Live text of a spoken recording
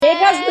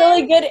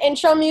really good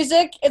intro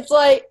music. It's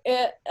like,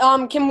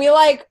 can we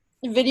like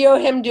video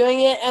him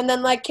doing it, and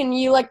then like, can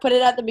you like put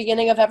it at the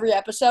beginning of every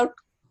episode?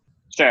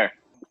 Sure.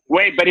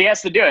 Wait, but he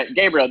has to do it.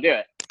 Gabriel, do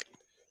it.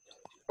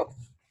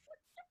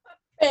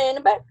 In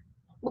the back.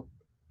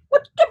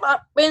 What the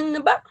bop in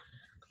the back?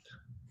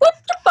 What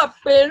the bop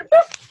in the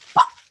back?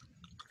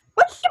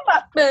 What's the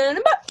bop in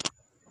the back?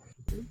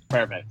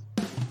 Perfect.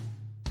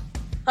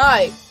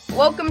 Hi,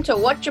 welcome to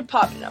What You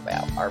Poppin'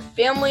 About, our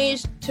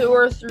family's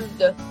tour through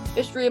the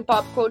history of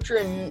pop culture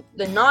and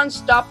the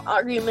non-stop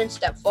arguments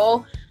that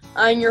fall.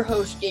 I'm your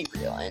host,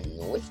 Gabriel, and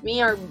with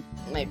me are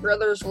my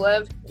brothers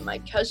Lev and my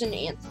cousin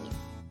Anthony,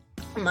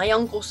 and my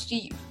uncle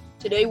Steve.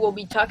 Today we'll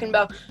be talking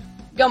about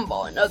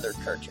Gumball and other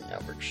Cartoon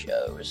Network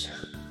shows.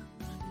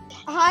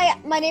 Hi,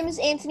 my name is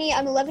Anthony.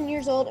 I'm 11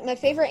 years old, and my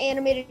favorite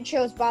animated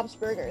show is Bob's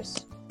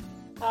Burgers.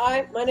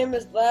 Hi, my name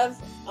is Lev.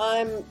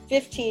 I'm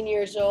 15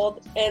 years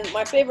old, and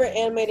my favorite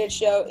animated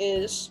show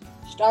is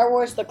Star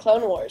Wars: The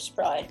Clone Wars,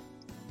 probably.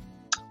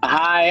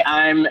 Hi,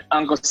 I'm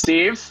Uncle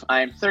Steve.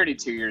 I'm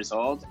 32 years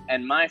old,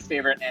 and my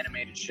favorite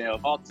animated show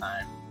of all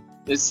time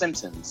is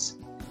Simpsons.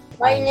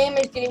 My name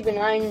is Gabe, and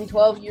I'm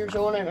 12 years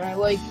old, and I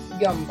like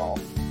Gumball.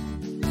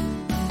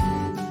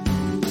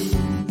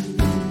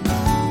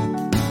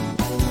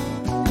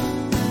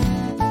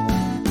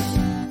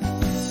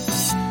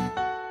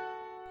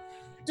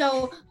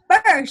 So,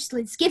 first,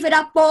 let's give it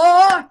up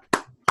for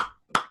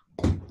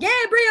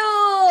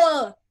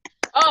Gabriel!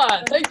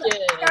 Thank you.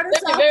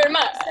 Thank you very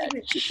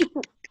much.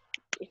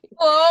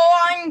 Hello,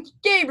 I'm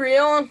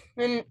Gabriel,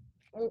 and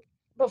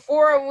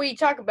before we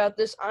talk about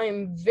this, I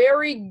am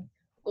very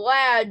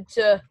glad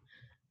to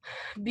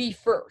be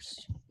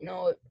first.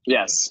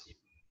 Yes.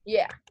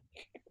 Yeah.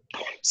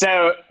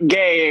 So,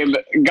 Gabe,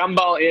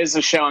 Gumball is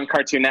a show on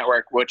Cartoon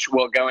Network, which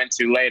we'll go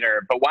into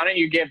later, but why don't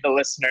you give the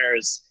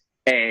listeners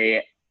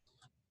a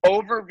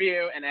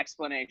overview and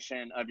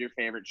explanation of your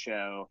favorite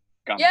show,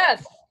 Gumball?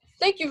 Yes.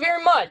 Thank you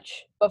very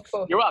much.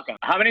 You're welcome.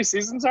 How many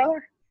seasons are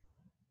there?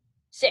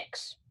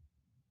 6.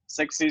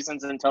 6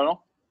 seasons in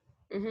total?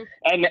 Mm-hmm.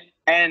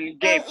 And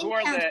Gabe, who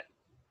are the...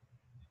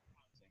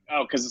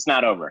 Oh, because it's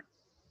not over.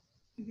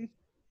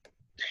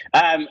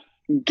 Mm-hmm.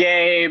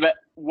 Gabe,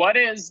 what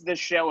is the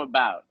show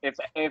about? Let's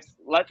say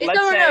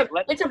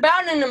it's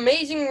about an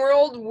amazing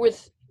world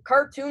with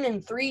cartoon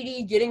and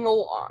 3D getting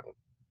along.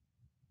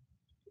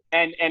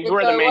 And who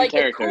are the main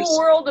characters? A cool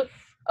world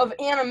of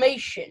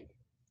animation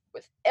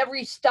with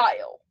every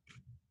style.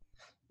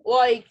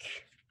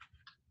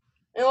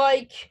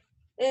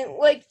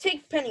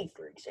 Take Penny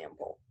for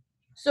example.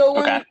 So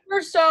when we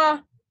first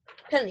saw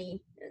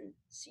Penny in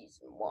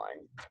season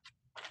 1,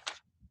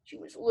 she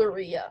was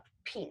literally a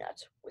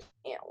peanut with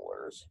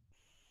antlers.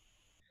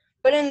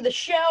 But in the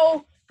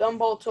show,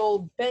 Gumball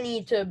told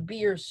Penny to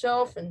be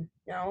herself, and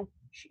now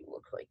she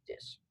looks like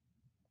this.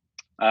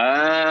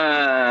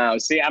 Oh,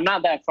 see, I'm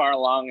not that far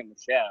along in the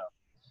show.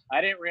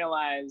 I didn't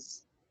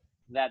realize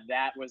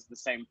that was the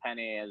same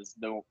Penny as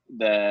the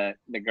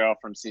girl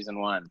from season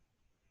 1.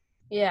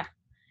 Yeah,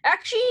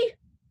 actually,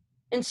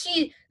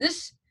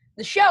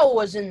 the show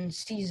was in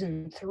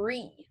season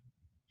 3.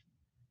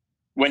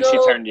 When she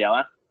turned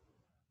yellow?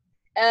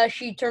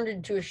 She turned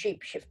into a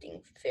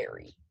shape-shifting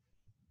fairy.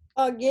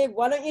 Gabe,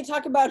 why don't you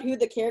talk about who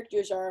the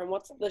characters are and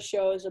what the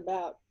show is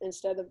about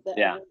instead of the...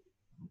 Yeah.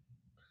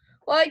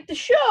 The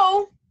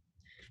show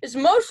is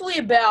mostly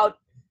about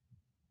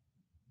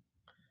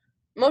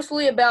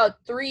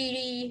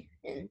 3D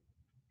and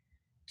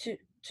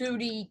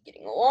 2D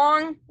getting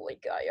along,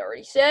 like I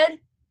already said,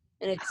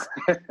 and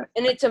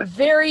it's a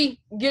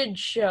very good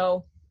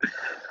show,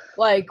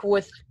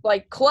 with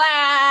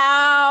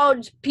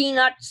clouds,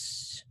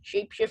 peanuts,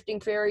 shape-shifting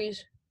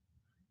fairies.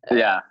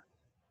 Yeah.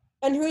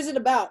 And who is it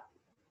about?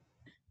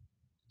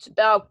 It's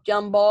about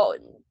Gumball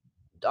and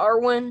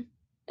Darwin.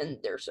 And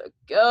there's a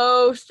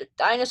ghost, a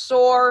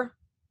dinosaur,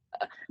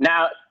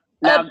 now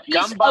a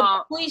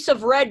Gumball... piece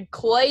of red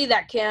clay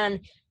that can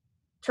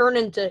turn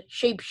into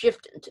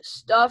shape-shift into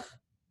stuff.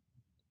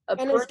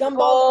 And is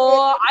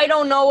Gumball... I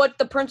don't know what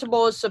the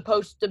principal is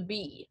supposed to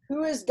be.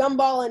 Who is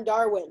Gumball and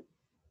Darwin?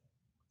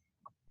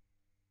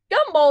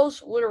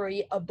 Gumball's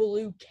literally a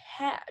blue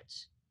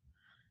cat.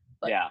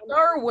 But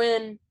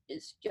Darwin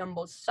is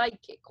Gumball's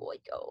sidekick,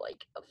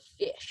 like a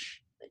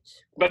fish.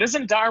 But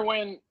isn't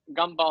Darwin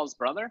Gumball's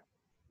brother?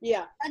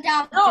 Yeah.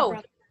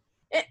 No.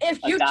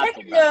 If you check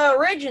the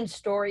origin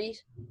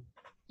stories,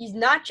 he's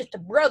not just a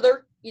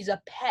brother, he's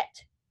a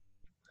pet.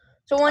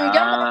 So when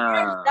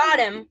Gumball got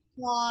him,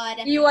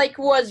 he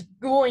was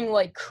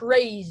going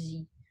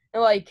crazy.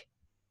 And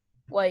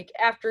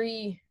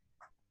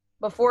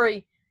before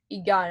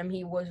he got him,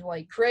 he was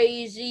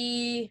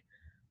crazy,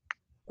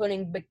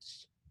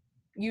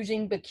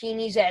 using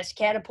bikinis as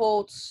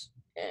catapults,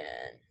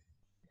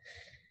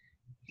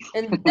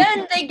 and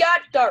then they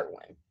got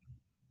Darwin.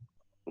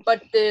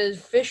 But the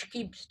fish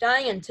keeps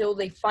dying until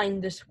they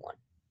find this one.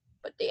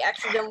 But they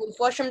accidentally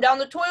flush him down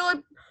the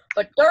toilet.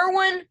 But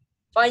Darwin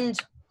finds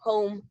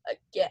home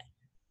again.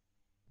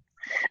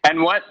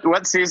 And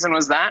what season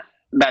was that?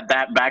 That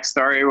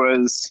backstory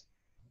was?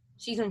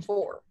 Season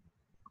 4.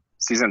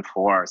 Season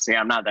 4. See,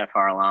 I'm not that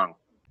far along.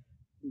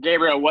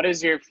 Gabriel, what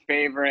is your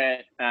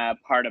favorite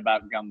part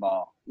about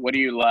Gumball? What do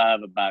you love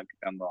about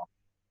Gumball?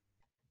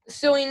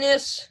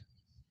 Silliness.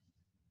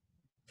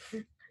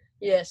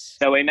 Yes.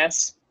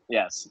 Silliness?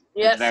 Yes.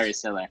 Yes. It's very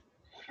silly.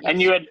 Yes. And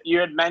you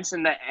had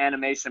mentioned the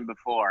animation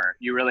before.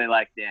 You really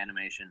liked the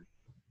animation.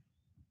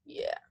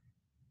 Yeah.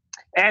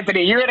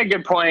 Anthony, you had a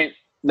good point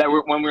that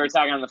when we were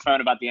talking on the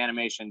phone about the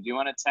animation. Do you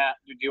want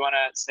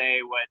to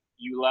say what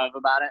you love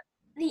about it?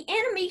 The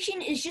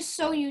animation is just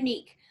so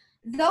unique.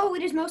 Though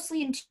it is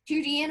mostly in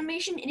 2D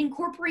animation, it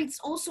incorporates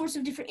all sorts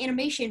of different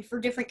animation for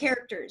different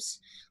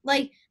characters.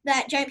 Like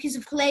that giant piece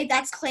of clay,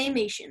 that's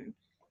claymation.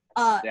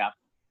 Yeah.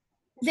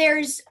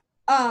 There's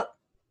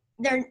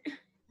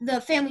the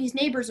family's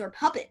neighbors are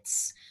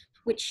puppets,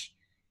 which,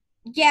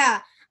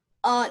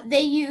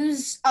 they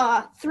use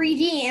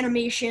 3D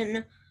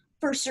animation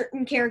for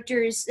certain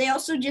characters. They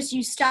also just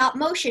use stop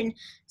motion.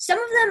 Some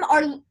of them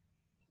are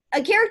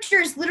a character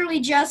is literally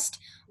just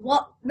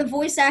the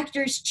voice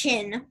actor's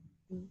chin.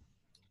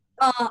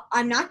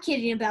 I'm not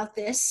kidding about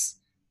this.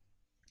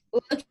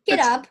 Look it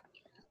up.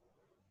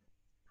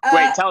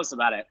 Wait, tell us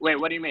about it. Wait,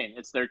 what do you mean?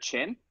 It's their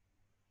chin?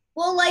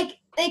 Well, like,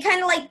 they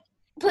kind of, like,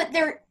 put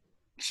their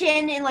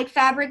chin in, like,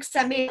 fabrics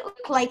that made it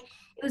look like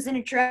it was in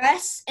a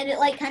dress, and it,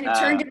 like, kind of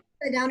turned it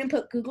upside down and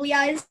put googly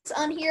eyes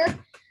on here.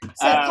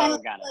 So it kind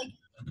of like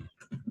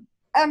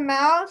a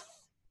mouth.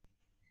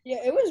 Yeah,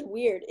 it was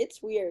weird.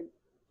 It's weird.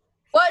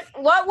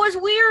 What was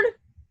weird?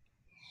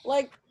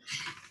 Like,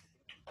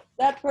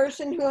 that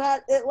person who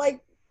had it,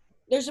 like,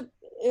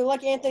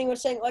 like Anthony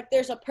was saying, like,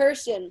 there's a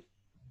person,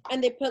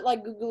 and they put,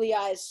 like, googly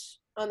eyes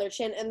on their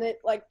chin, and they,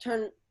 like,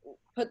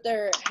 put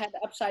their head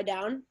upside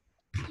down,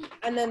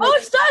 and then Oh,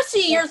 it's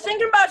Sussy! You're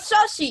thinking about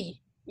Sussy!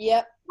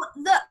 Yep.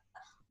 The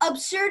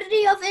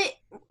absurdity of it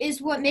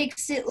is what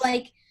makes it,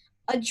 like,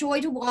 a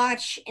joy to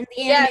watch, and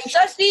the Yeah, animation.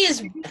 Sussy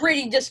is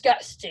pretty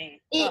disgusting.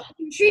 It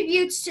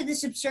contributes to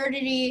this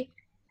absurdity,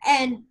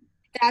 and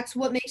that's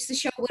what makes the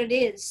show what it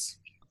is.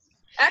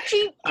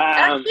 Actually,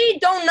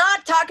 do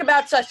not talk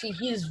about Sussy.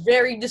 He is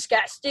very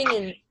disgusting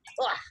and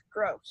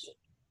gross.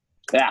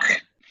 Yeah.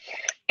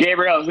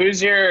 Gabriel,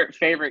 who's your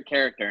favorite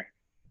character?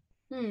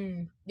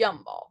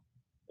 Gumball.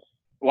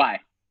 Why?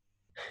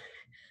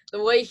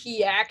 The way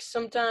he acts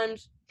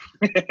sometimes.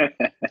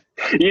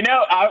 You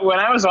know, when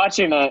I was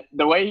watching it,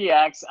 the way he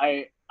acts,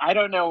 I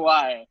don't know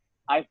why.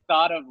 I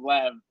thought of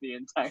Lev the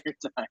entire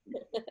time.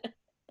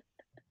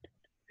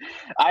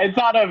 I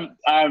thought of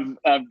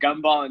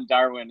Gumball and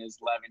Darwin as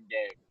Lev and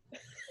Gabe.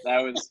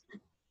 That was,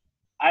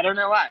 I don't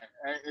know why.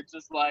 It's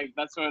just like,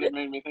 that's what it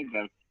made me think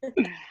of.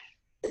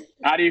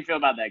 How do you feel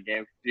about that,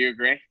 Gabe? Do you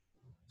agree?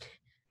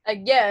 I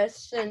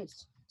guess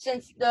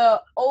since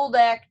the old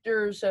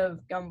actors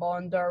of Gumball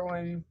and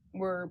Darwin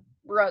were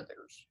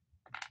brothers.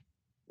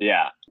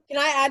 Yeah. Can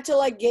I add to,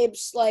 like,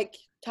 Gabe's, like,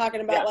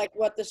 talking about, like,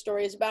 what the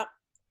story is about?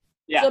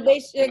 Yeah. So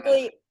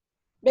basically,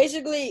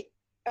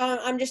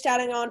 I'm just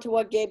adding on to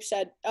what Gabe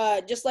said.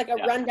 Just like a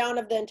rundown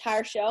of the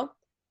entire show.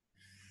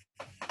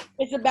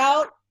 It's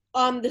about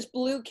this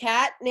blue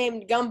cat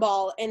named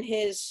Gumball and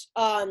his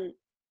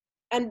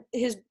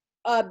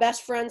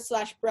best friend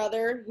 /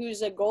 brother,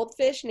 who's a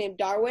goldfish named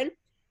Darwin.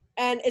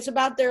 And it's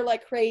about their,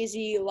 like,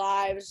 crazy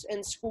lives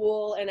in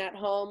school and at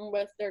home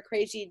with their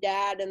crazy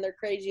dad and their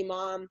crazy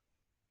mom.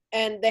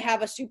 And they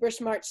have a super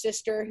smart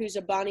sister who's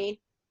a bunny.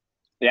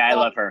 Yeah, I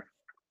love her.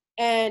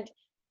 And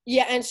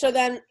so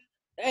then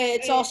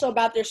it's also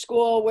about their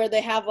school where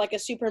they have, like, a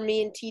super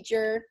mean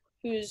teacher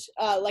who's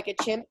like a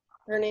chimp.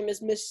 Her name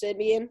is Miss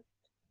Sibian.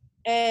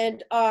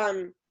 And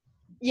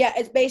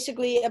it's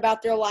basically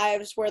about their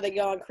lives where they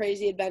go on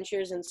crazy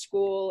adventures in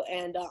school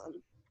and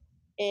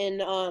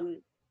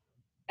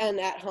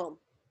at home.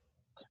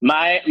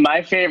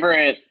 My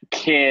favorite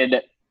kid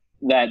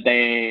that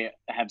they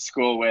have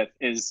school with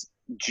is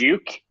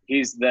Juke.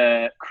 He's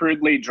the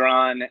crudely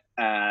drawn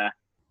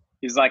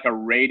he's like a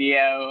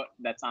radio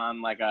that's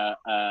on, like, a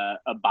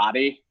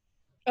body.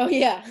 Oh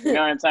yeah. You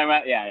know what I'm talking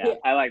about? Yeah.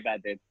 I like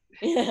that dude.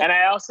 Yeah. And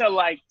I also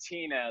like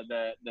Tina,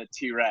 the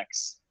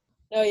T-Rex.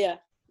 Oh yeah.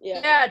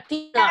 Yeah,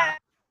 Tina.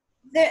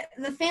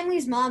 The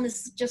family's mom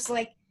is just,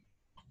 like,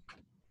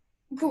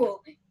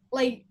 cool.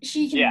 Like,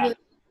 she can really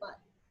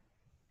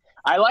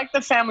I like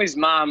the family's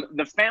mom.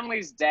 The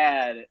family's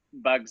dad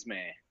bugs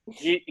me.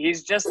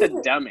 He's just a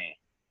dummy.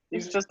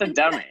 He's just a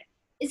dummy.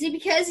 Is it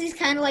because he's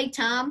kind of like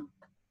Tom?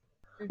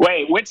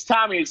 Wait, which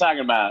Tom are you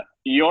talking about?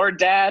 Your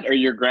dad or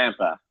your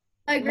grandpa?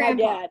 My My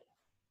grandpa. dad.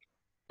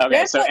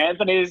 Okay, so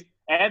Anthony's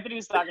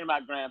talking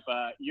about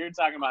grandpa. You're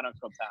talking about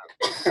Uncle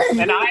Tom.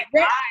 And I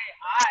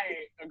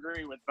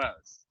agree with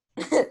both.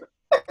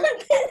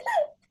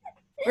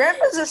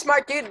 Grandpa's a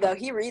smart dude, though.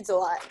 He reads a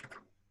lot.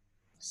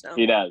 So.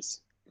 He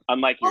does.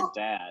 Unlike your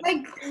dad.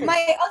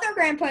 My other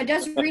grandpa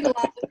does read a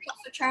lot, but he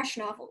also trash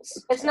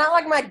novels. It's not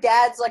like my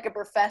dad's like a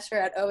professor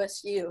at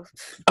OSU.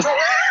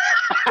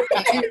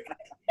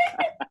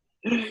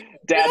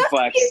 Dad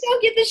flex. You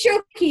don't get the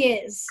show he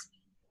is.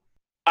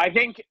 I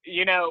think,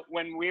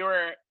 when we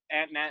were,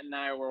 Aunt Nat and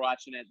I were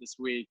watching it this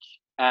week,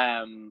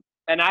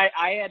 and I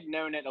had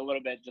known it a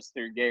little bit just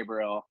through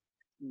Gabriel,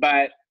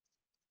 but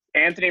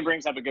Anthony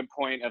brings up a good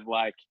point of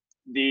like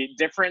the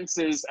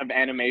differences of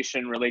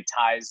animation really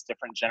ties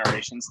different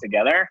generations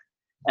together.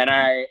 And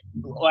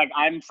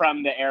I'm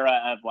from the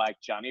era of like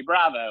Johnny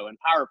Bravo and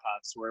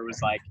Powerpuffs, where it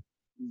was like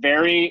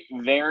very,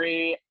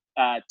 very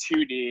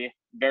 2D,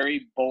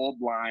 very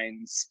bold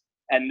lines.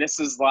 And this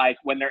is like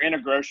when they're in a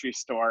grocery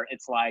store,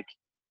 it's like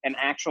an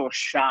actual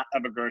shot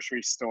of a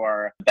grocery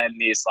store. Then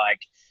these like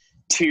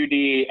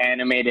 2D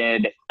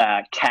animated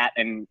cat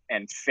and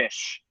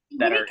fish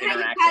that are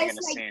interacting in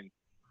a scene.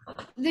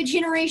 The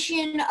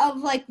generation of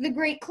like the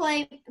great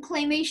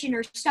claymation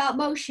or stop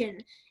motion,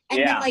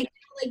 and then like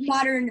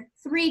modern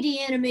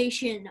 3D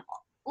animation,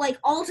 like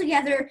all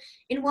together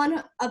in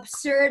one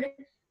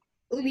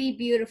absurdly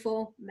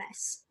beautiful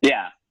mess.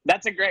 Yeah,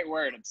 that's a great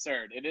word,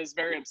 absurd. It is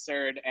very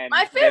absurd and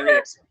my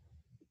favorite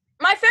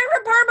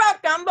part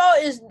about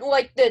Gumball is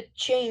like the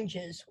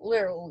changes,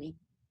 literally.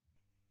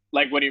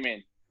 Like, what do you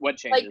mean? What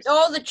changes? Like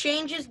all the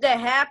changes that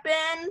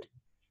happened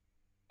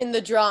in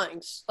the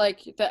drawings,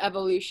 like the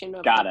evolution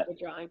of the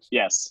drawings.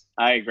 Yes,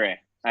 I agree.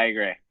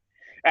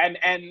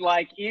 And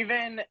like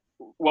even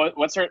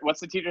what's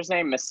the teacher's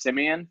name? Miss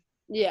Simeon?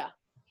 Yeah.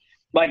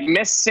 Like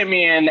Miss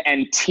Simeon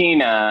and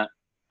Tina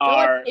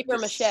are like paper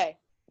mache.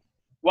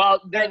 Well,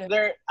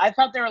 they're I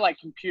thought they were like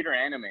computer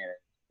animated.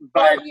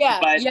 But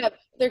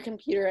they're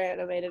computer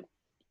animated.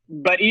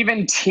 But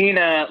even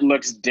Tina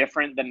looks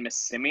different than Miss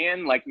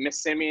Simeon. Like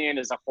Miss Simeon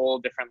is a whole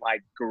different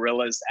like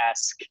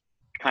Gorillas-esque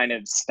kind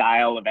of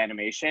style of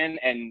animation,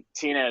 and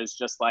Tina is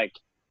just like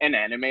an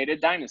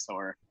animated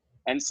dinosaur.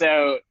 And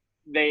so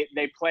they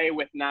play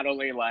with not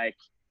only like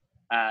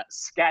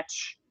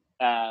sketch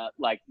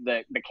like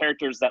the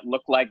characters that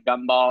look like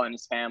Gumball and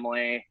his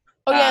family.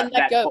 Oh yeah, and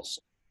that goes.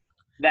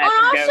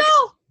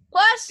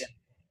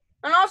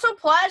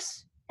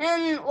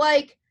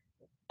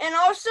 And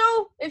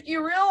also, if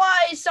you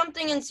realize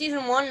something in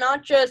season 1,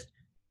 not just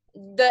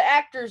the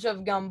actors of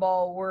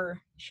Gumball were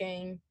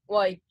changed,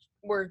 like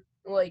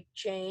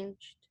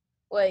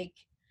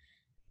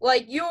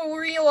you'll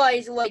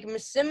realize like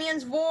Miss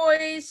Simeon's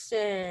voice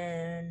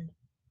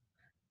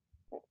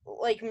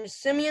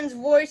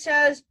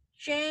has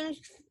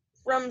changed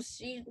from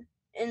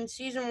in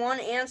season 1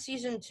 and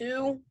season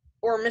 2.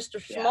 Or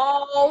Mr.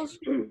 Smalls.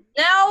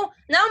 Now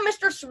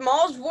Mr.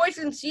 Smalls' voice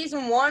in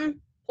season 1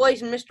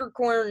 plays Mr.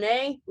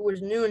 Cornet, who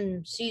was new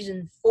in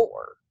season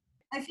 4.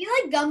 I feel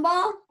like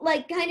Gumball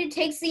like kind of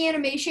takes the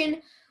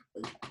animation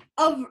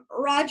of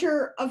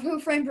Who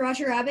Framed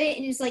Roger Rabbit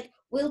and is like,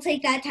 we'll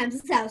take that times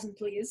 1,000,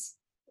 please.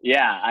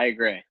 Yeah, I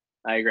agree.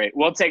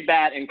 We'll take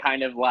that and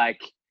kind of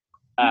like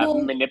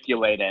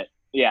manipulate it.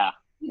 Yeah.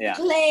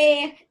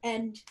 Clay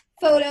and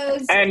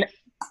photos. And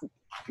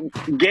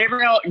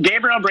Gabriel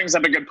brings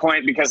up a good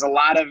point, because a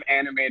lot of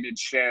animated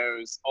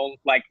shows,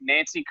 like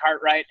Nancy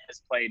Cartwright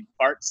has played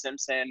Bart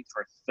Simpson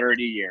for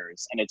 30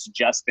 years, and it's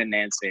just been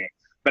Nancy.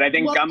 But I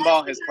think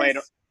Gumball has played.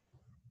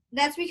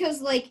 That's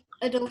because like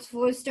adults'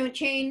 voice don't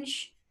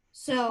change.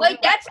 So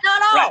like that's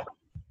not all.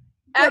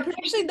 Right.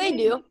 Actually, they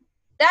do.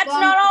 That's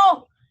not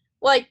all.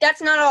 Like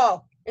that's not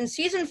all. In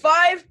season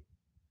 5,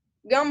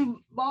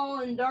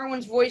 Gumball and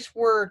Darwin's voice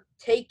were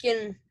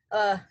taken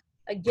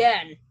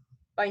again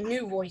by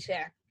new voice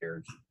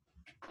actors.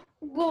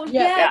 Well,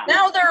 yeah.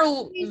 Now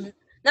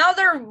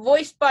they're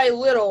voiced by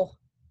little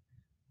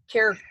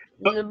people.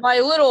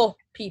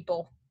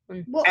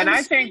 Well, and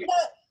I think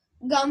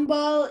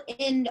Gumball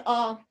and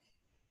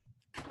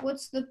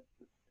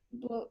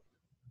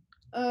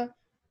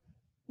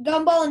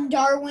Gumball and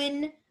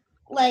Darwin,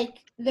 like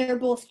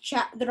they're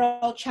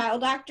all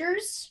child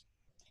actors.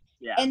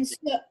 Yeah. And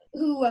so,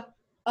 who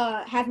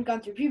haven't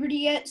gone through puberty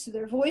yet, so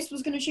their voice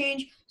was going to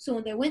change. So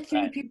when they went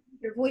through puberty,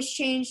 their voice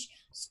changed,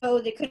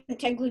 so they couldn't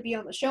technically be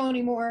on the show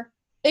anymore.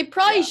 They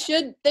probably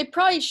should. They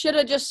probably should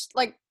have just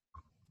like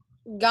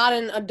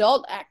gotten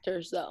adult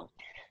actors though.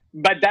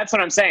 But that's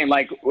what I'm saying.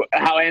 Like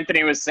how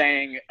Anthony was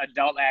saying,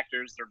 adult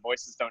actors, their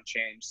voices don't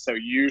change. So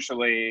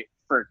usually,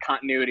 for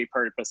continuity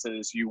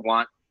purposes, you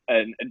want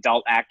an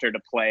adult actor to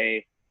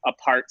play a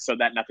part so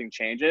that nothing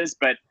changes.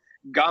 But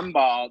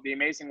Gumball, The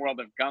Amazing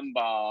World of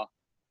Gumball,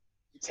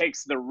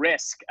 takes the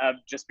risk of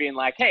just being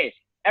like, hey,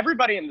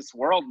 everybody in this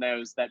world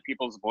knows that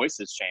people's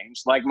voices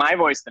change. Like my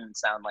voice didn't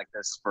sound like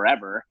this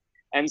forever.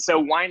 And so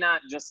why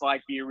not just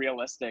like be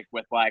realistic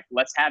with like,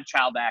 let's have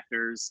child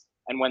actors,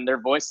 and when their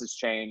voices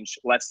change,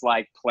 let's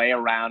like play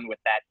around with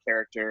that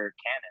character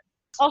canon.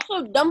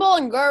 Also, Gumball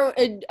and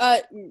Garwin,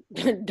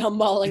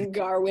 Gumball and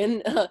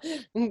Darwin.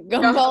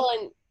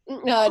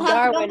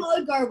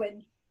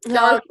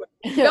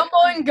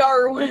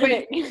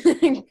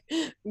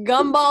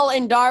 Gumball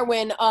and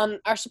Darwin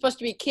are supposed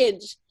to be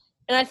kids,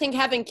 and I think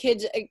having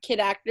kid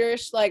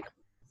actors like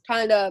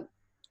kind of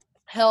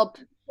help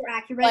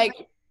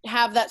like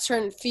have that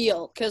certain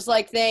feel, because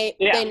like they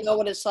know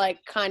what it's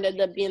like kind of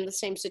to be in the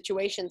same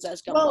situations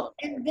as Gumball. Well,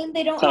 and then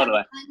they don't have to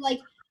find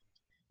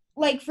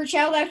like for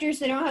child actors,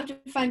 they don't have to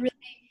find really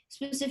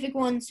specific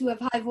ones who have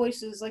high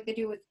voices like they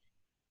do with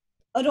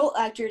adult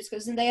actors,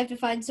 because then they have to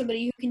find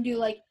somebody who can do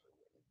like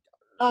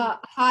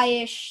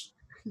highish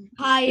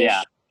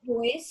Yeah.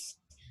 voice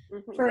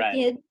Mhm. for Right. a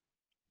kid.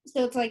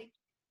 So it's like,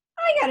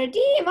 I got a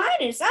D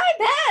minus. I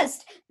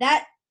passed.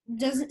 That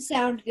doesn't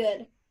sound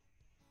good.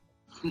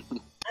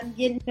 I'm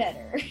getting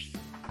better.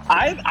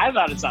 I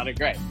thought it sounded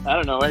great. I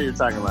don't know what you're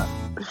talking about.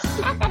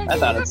 I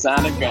thought it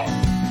sounded great.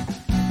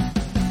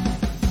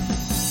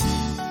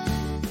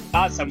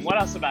 Awesome. What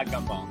else about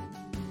Gumball?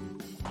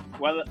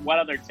 What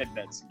other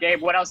tidbits?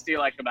 Gabe, what else do you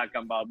like about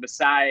Gumball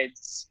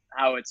besides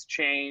how it's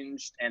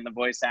changed and the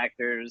voice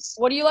actors?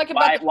 What do you like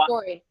about the Why-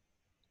 story?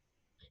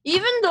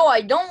 Even though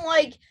I don't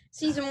like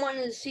season 1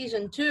 and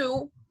season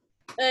 2,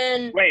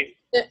 and Wait.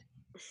 Uh,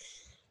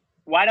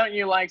 Why don't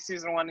you like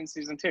season 1 and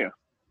season 2?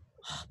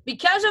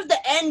 because of the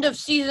end of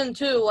season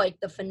 2, like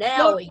the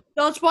finale.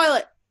 Don't spoil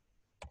it.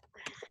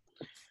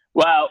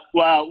 Well,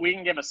 we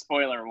can give a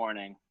spoiler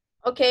warning.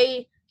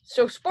 Okay,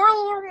 so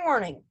spoiler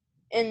warning.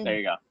 There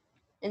you go.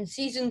 In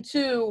season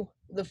 2,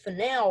 the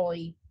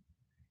finale,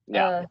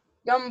 Yeah.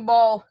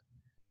 Gumball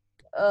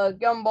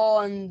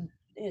and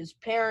his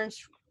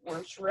parents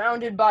were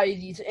surrounded by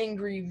these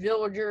angry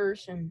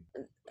villagers and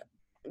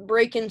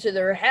break into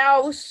their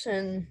house,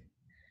 and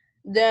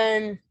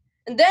then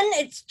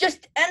it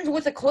just ends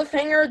with a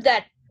cliffhanger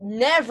that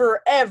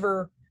never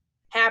ever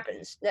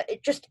happens. That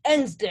it just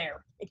ends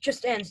there. It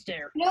just ends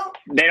there. No,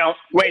 They don't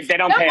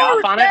pay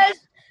off on it?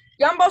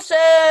 Gumball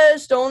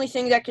says the only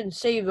thing that can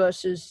save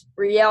us is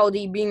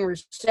reality being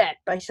reset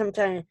by some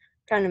kind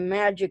of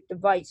magic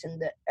device,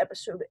 and the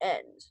episode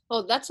ends.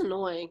 Oh, that's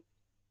annoying.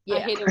 I Yeah.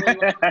 hate it when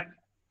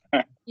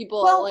like,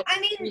 people well, like I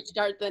mean,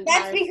 restart the that's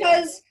entire thing.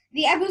 because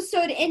the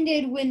episode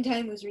ended when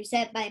time was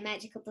reset by a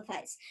magical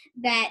device.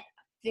 That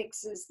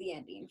fixes the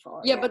ending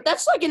for Yeah, it. but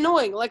that's like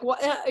annoying. Like,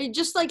 what?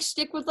 Just like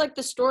stick with like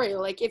the story.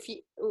 Like, if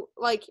you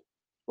like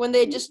when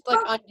they just like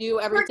undo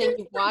everything Cartoons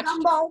you've like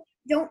watched. Gumball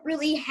don't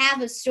really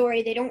have a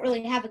story. They don't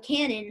really have a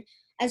canon,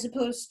 as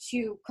opposed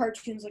to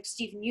cartoons like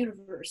Steven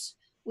Universe,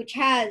 which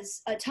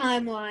has a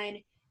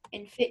timeline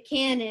and fit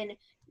canon.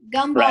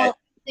 Gumball Right. is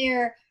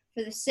there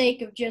for the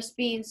sake of just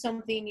being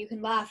something you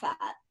can laugh at.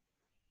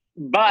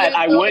 But Yeah,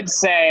 I so-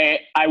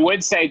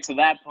 would say to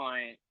that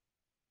point,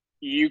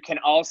 you can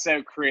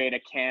also create a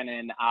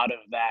canon out of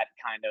that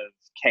kind of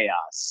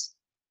chaos.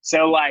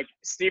 So like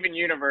Steven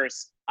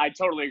Universe, I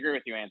totally agree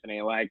with you,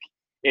 Anthony. Like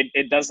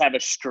it does have a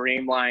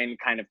streamlined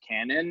kind of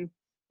canon.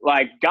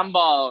 Like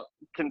Gumball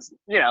can,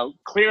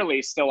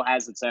 clearly still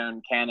has its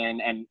own canon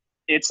and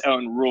its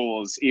own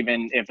rules,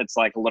 even if it's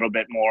like a little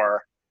bit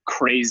more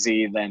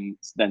crazy than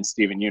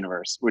Steven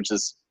Universe, which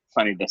is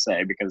funny to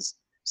say because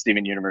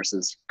Steven Universe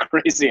is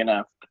crazy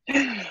enough.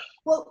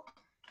 Well,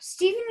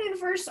 Steven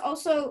Universe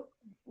also,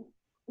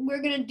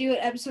 we're gonna do an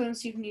episode on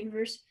Steven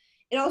Universe.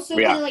 It also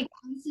Yeah. kind of like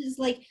uses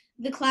like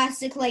the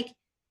classic like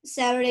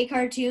Saturday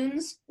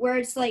cartoons where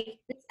it's like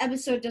this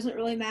episode doesn't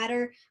really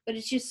matter, but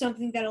it's just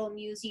something that'll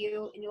amuse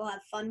you and you'll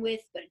have fun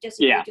with, but it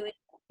doesn't Yeah. really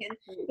do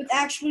anything. With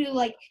actually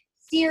like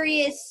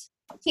serious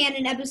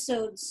canon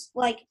episodes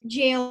like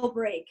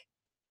Jailbreak.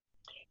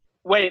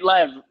 Wait,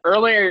 Lev,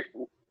 earlier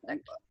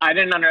I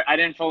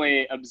didn't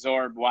fully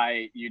absorb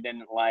why you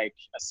didn't like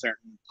a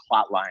certain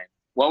plot line.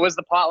 What was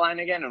the plot line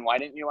again and why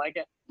didn't you like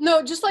it?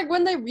 No, just like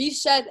when they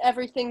reset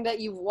everything that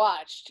you've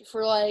watched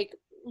for like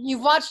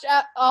you've watched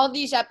all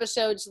these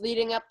episodes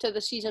leading up to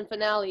the season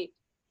finale,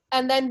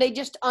 and then they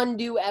just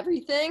undo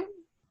everything.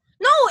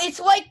 No, it's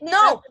like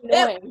no.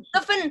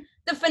 That's annoying.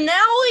 The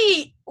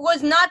finale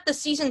was not the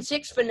season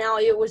 6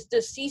 finale. It was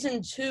the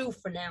season 2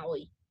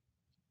 finale.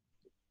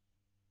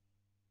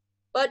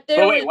 But there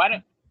But wait,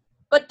 was,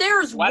 but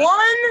there's why-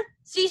 one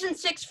season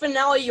 6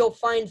 finale you'll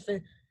find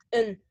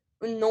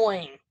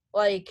annoying.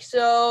 Like,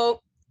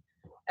 so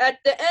at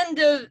the end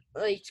of,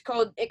 like, it's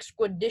called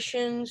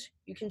Expeditions.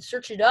 You can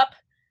search it up.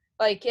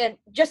 Like, and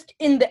just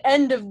in the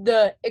end of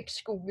the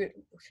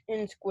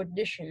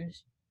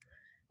Expeditions,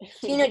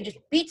 Tina just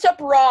beats up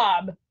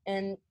Rob,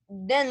 and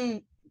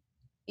then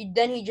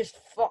he just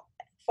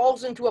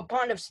falls into a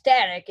pond of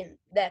static, and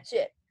that's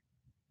it.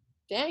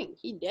 Dang,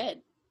 he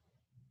did.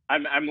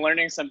 I'm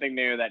learning something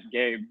new that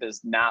Gabe does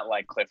not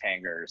like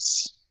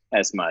cliffhangers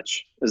as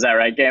much. Is that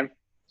right, Gabe?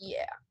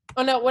 Yeah.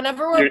 Oh no!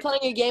 Whenever we're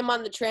playing a game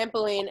on the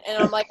trampoline, and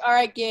I'm like, "All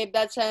right, Gabe,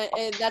 that's the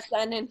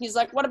end," and he's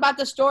like, "What about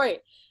the story?"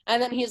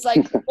 And then he's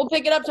like, "We'll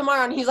pick it up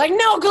tomorrow," and he's like,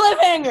 "No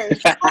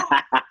cliffhangers."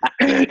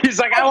 He's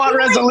like, I want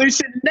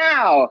resolution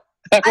now.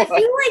 I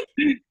feel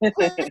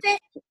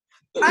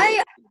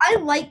like I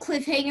like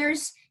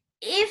cliffhangers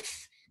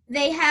if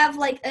they have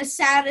like a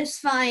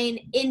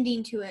satisfying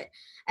ending to it,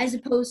 as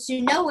opposed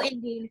to no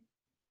ending,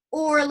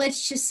 or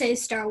let's just say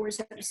Star Wars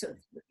Episode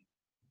 3.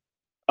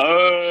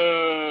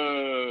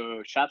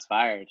 Oh, shots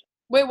fired.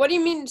 Wait, what do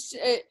you mean?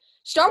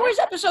 Star Wars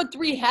Episode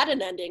 3 had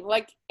an ending.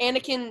 Like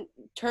Anakin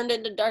turned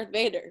into Darth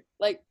Vader.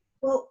 Like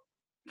Well,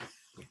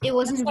 it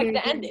wasn't that's a like very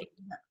the good ending.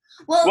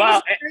 Well, it Well,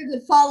 wasn't a very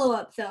good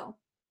follow-up though.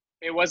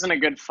 It wasn't a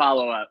good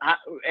follow-up.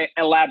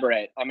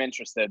 Elaborate. I'm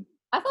interested.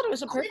 I thought it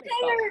was a perfect.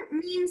 follow-up.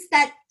 Cliffhanger means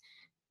that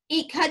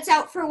it cuts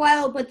out for a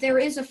while, but there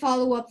is a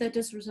follow-up that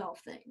does resolve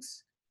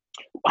things.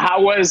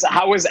 How was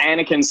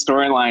Anakin's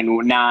storyline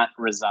not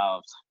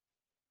resolved,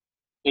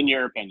 in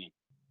your opinion?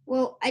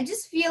 Well, I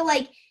just feel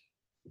like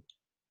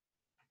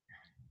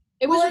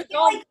It was I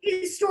feel resolved. like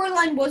his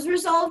storyline was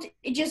resolved.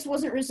 It just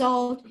wasn't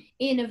resolved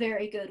in a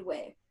very good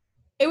way.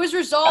 It was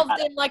resolved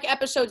in like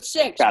episode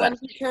 6 Got when it.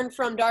 he turned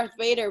from Darth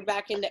Vader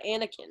back into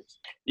Anakin.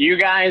 You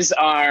guys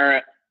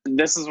are.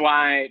 This is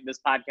why this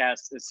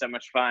podcast is so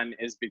much fun,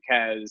 is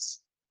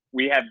because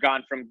we have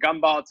gone from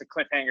Gumball to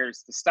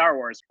cliffhangers to Star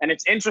Wars, and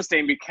it's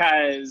interesting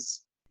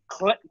because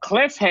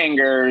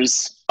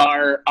cliffhangers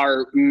are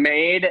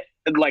made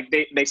like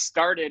they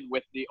started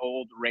with the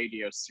old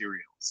radio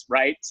serials,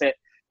 right?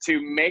 To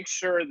make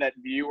sure that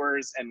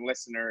viewers and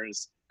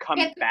listeners come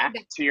back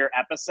to your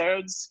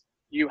episodes,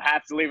 you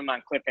have to leave them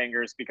on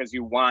cliffhangers because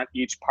you want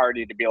each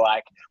party to be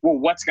like, well,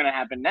 what's going to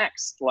happen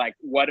next? Like,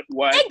 what is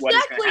going to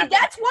Exactly. happen?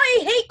 That's why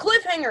I hate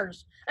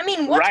cliffhangers. I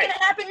mean, what's Right. going to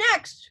happen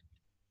next?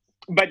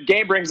 But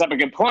Gabe brings up a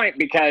good point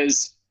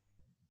because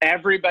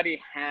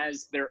everybody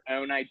has their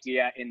own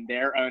idea in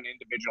their own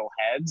individual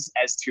heads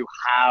as to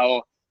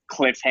how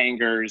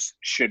cliffhangers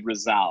should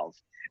resolve.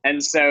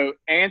 And so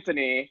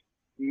Anthony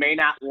may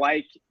not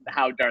like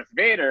how Darth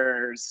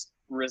Vader's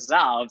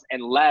resolved,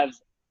 and Lev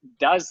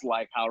does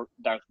like how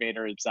Darth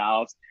Vader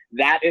resolves.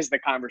 That is the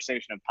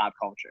conversation of pop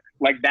culture.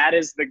 Like, that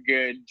is the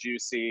good,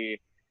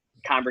 juicy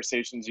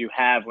conversations you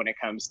have when it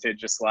comes to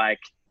just like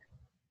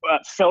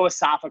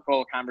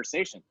philosophical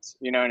conversations.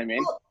 You know what I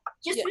mean? Well,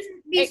 just Yeah.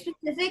 to be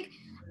specific,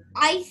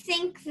 I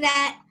think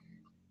that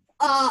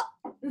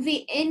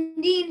the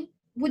ending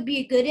would be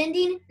a good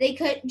ending. They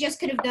could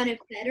have done it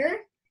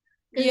better.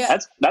 Yeah.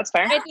 That's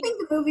fair. I don't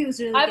think the movie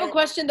was really I have good. a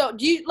question though.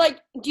 Do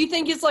you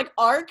think his like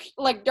arc,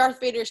 like Darth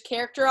Vader's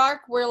character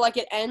arc, where like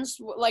it ends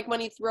like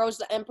when he throws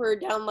the Emperor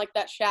down like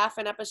that shaft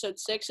in episode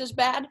 6 is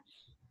bad?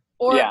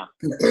 Or Yeah.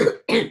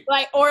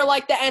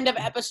 like the end of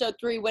episode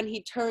 3 when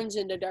he turns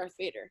into Darth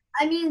Vader?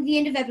 I mean, the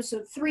end of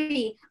episode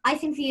 3. I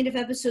think the end of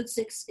episode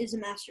 6 is a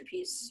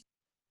masterpiece.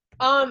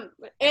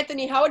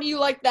 Anthony, how would you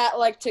like that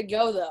like to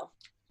go though?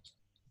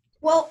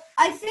 Well,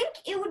 I think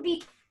it would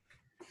be.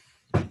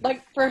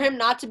 Like for him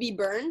not to be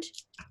burned?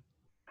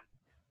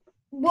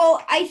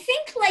 Well, I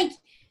think like.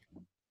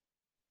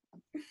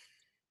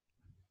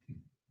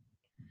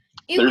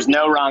 There's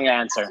no wrong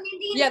answer.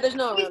 Yeah, there's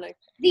no running.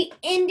 The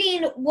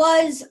ending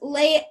was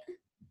late.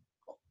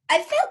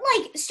 I felt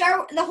like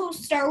the whole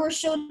Star Wars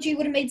trilogy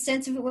would have made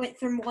sense if it went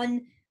from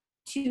 1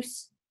 to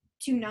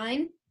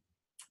 9.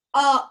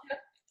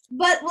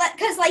 But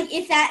because like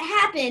if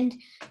that happened,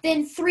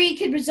 then 3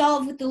 could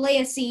resolve with the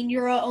Leia scene.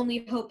 You're our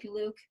only hope,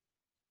 Luke.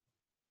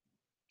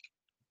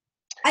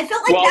 I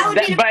felt like that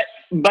would be.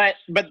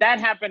 But that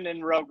happened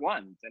in Rogue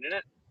One, didn't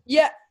it?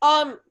 Yeah.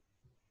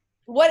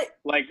 What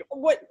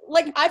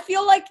I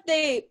feel like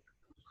they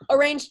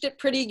arranged it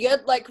pretty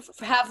good. Like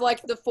have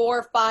like the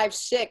 4, 5,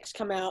 6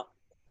 come out,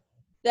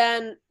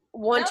 then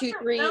 1, 2,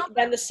 3,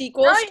 then the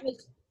sequels. Right.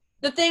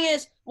 The thing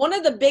is, one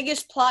of the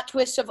biggest plot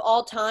twists of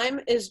all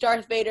time is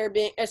Darth Vader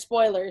being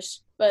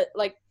spoilers. But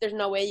like, there's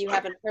no way you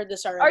haven't heard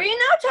this already. Are you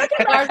now talking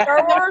about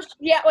Star Wars?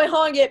 Yeah. Wait,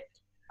 hold on, Gabe.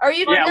 Are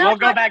you? Yeah, now we'll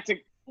go back to.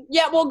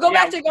 Yeah, we'll go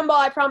Yeah. back to Gumball.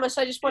 I promise.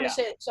 I just want to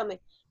say something.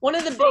 One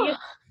of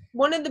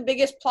the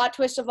biggest plot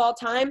twists of all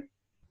time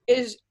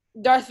is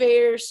Darth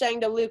Vader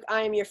saying to Luke,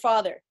 "I am your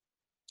father,"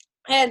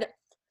 and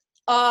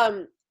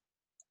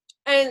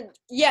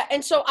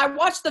so I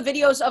watched the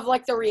videos of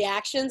like the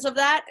reactions of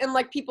that, and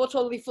like people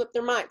totally flipped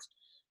their minds.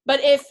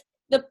 But if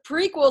the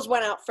prequels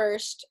went out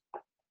first,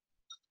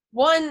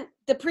 the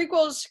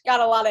prequels got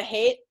a lot of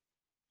hate,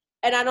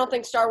 and I don't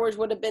think Star Wars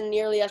would have been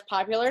nearly as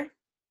popular.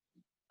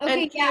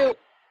 Okay, And yeah,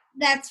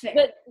 that's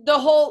fair. the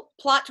whole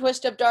plot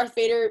twist of Darth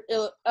Vader,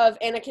 of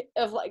Anakin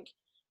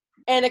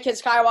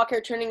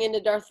Skywalker turning into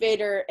Darth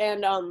Vader,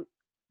 and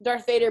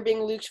Darth Vader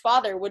being Luke's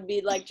father would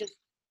be like just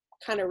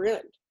kind of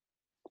ruined.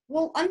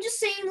 Well, I'm just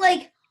saying,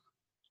 like,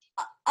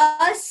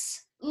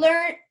 us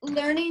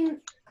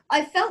learning.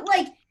 I felt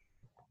like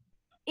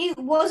it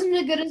wasn't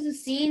as good as the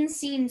seeing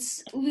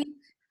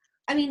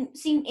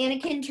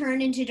Anakin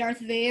turn into Darth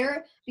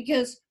Vader,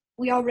 because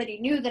we already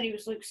knew that he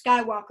was Luke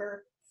Skywalker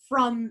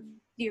from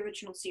the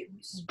original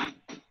series.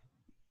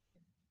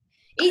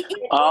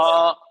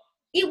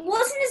 It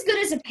wasn't as good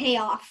as a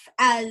payoff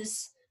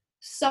as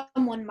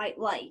someone might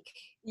like.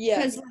 Yeah,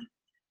 Because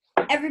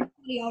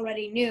everybody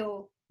already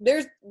knew.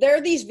 there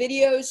are these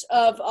videos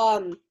of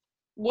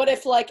what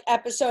if like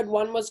episode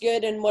 1 was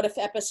good, and what if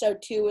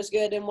episode 2 was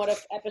good, and what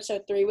if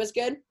episode 3 was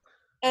good,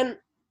 and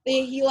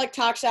he like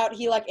talks out,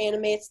 he like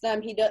animates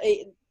them.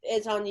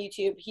 It's on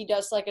YouTube. He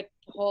does like a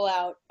whole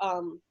out.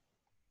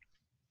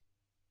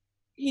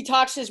 He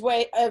talks his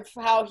way of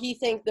how he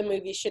think the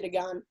movie should have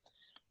gone,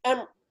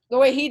 and the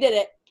way he did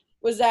it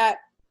was that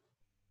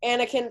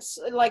Anakin's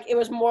like it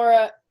was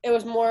more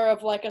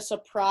of like a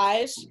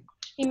surprise.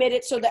 He made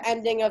it so the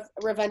ending of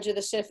Revenge of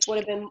the Sith would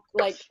have been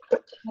like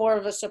more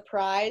of a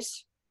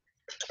surprise.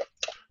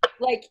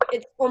 Like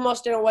it's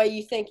almost in a way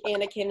you think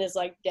Anakin is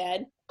like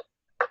dead,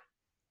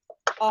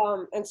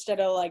 instead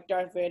of like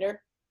Darth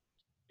Vader.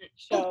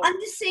 So I'm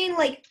just saying,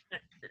 like,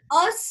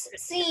 us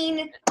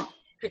seeing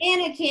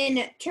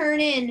Anakin turn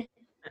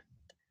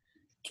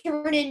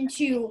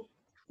into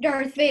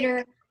Darth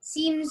Vader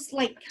seems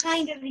like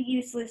kind of a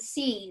useless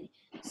scene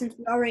since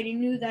we already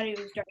knew that it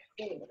was Darth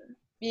Vader.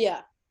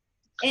 yeah.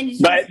 And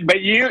it's But just,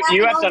 but you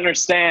have to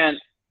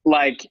understand,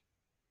 like,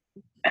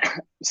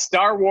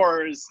 Star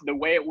Wars, the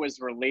way it was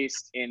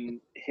released in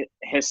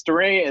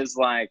history is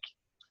like,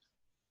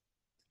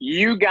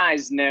 you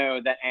guys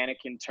know that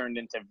Anakin turned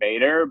into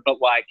Vader,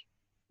 but like,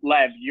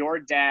 Lev, your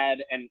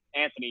dad, and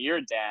Anthony,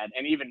 your dad,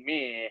 and even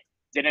me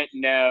didn't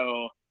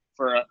know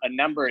for a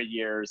number of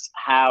years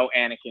how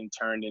Anakin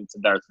turned into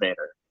Darth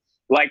Vader.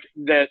 Like,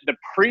 the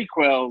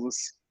prequels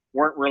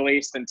weren't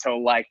released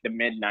until like the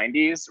mid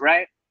 90s,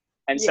 right?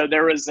 And so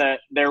there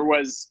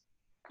was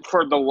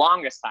for the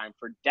longest time,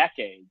 for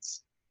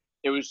decades,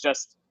 it was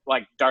just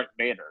like Darth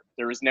Vader.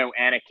 There was no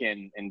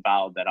Anakin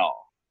involved at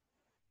all.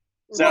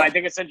 So I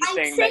think it's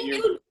interesting that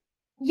you're.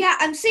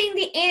 I'm saying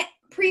the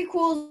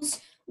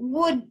prequels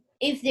would,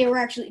 if they were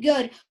actually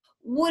good,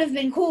 would have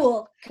been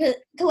cool.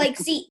 Like,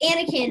 see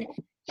Anakin.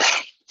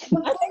 I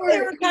think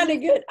they were kind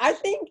of good. I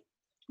think.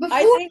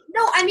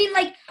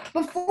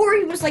 Before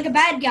he was like a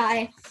bad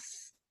guy,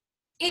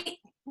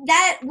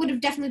 that would have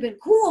definitely been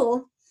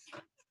cool.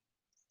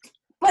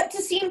 But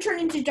to see him turn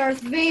into Darth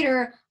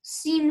Vader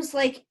seems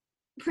like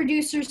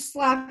producers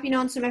slapping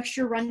on some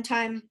extra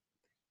runtime.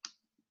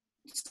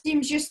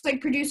 Seems just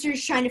like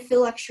producers trying to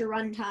fill extra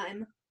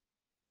runtime.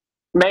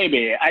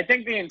 Maybe. I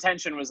think the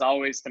intention was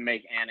always to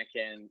make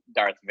Anakin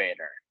Darth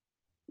Vader.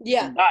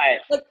 Yeah.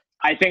 But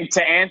I think,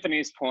 to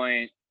Anthony's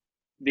point,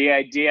 the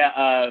idea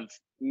of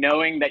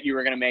knowing that you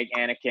were going to make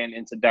Anakin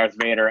into Darth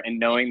Vader and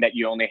knowing that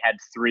you only had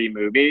 3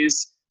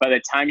 movies, by the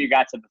time you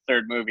got to the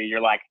 3rd movie,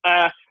 you're like,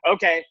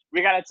 okay,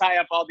 we got to tie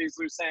up all these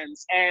loose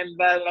ends, and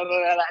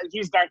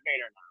he's Darth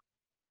Vader now.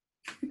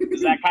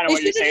 Is that kind of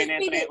what you're saying,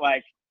 Anthony?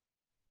 Like,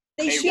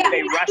 they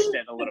rushed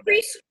it a little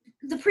bit.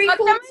 The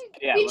prequels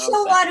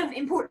show a lot of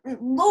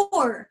important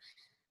lore,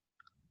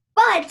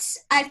 but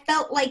I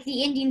felt like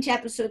the ending to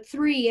Episode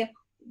 3,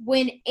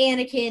 when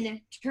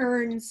Anakin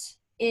turns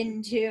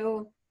into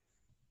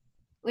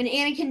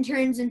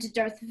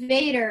Darth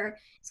Vader,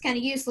 it's kind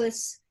of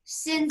useless,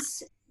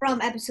 since from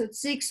Episode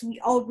 6 we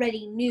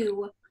already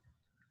knew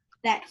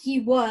that he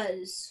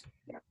was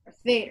Darth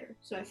Vader.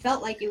 So I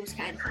felt like it was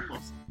kind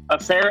of a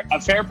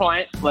fair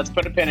point. Let's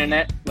put a pin in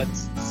it.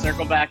 Let's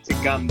circle back to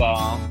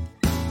Gumball.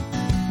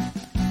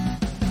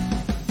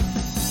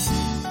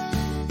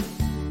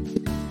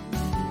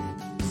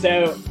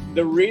 So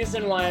the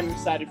reason why I'm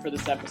excited for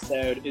this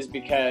episode is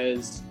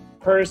because,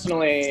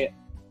 personally,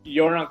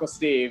 your Uncle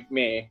Steve,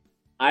 me,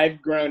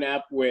 I've grown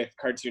up with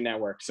Cartoon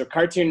Network. So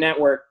Cartoon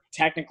Network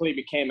technically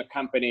became a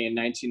company in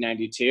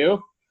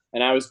 1992,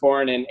 and I was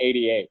born in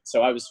 88.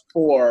 So I was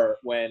 4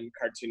 when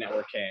Cartoon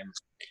Network came.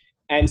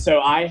 And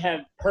so I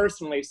have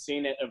personally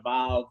seen it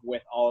evolve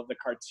with all of the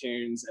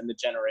cartoons and the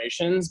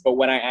generations. But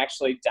when I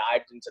actually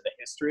dived into the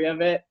history of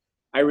it,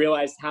 I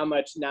realized how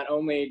much not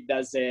only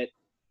does it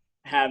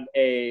have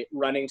a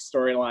running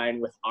storyline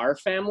with our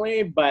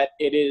family, but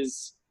it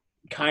is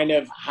kind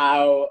of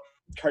how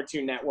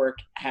Cartoon Network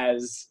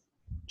has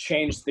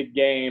changed the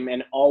game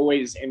and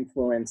always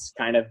influenced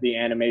kind of the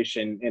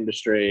animation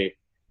industry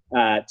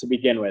to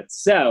begin with.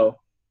 So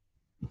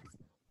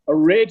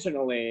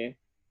originally,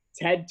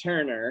 Ted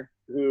Turner,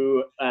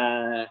 who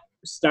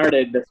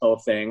started this whole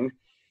thing,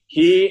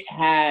 he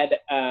had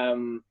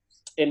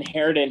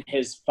inherited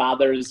his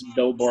father's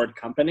billboard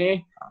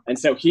company. And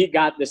so he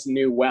got this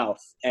new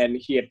wealth, and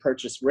he had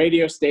purchased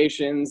radio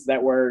stations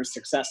that were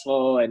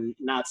successful and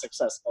not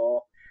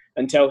successful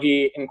until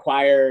he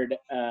acquired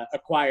a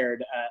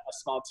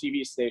small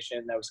TV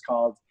station that was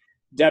called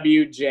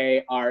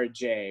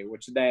WJRJ,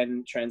 which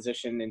then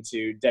transitioned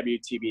into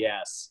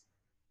WTBS,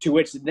 to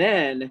which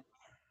then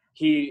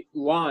he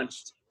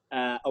launched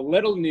a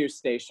little news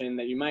station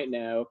that you might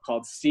know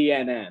called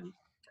CNN,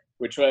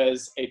 which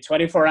was a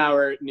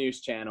 24-hour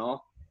news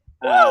channel,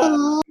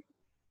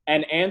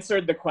 and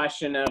answered the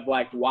question of,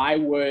 like, why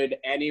would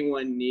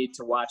anyone need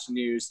to watch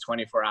news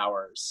 24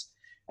 hours?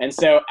 And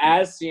so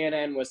as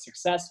CNN was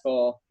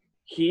successful,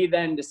 he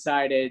then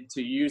decided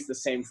to use the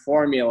same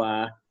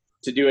formula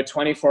to do a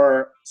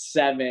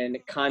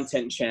 24/7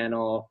 content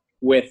channel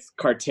with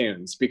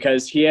cartoons,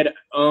 because he had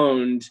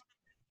owned,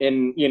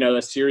 in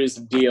a series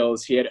of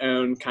deals, he had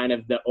owned kind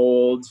of the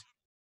old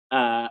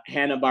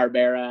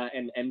Hanna-Barbera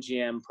and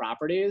MGM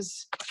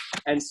properties.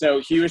 And so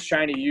he was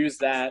trying to use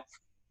that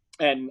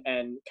and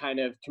kind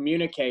of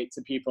communicate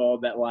to people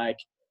that, like,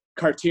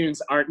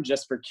 cartoons aren't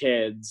just for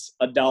kids.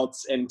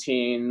 Adults and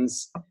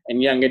teens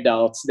and young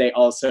adults, they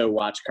also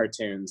watch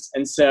cartoons.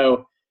 And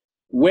so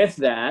with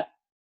that,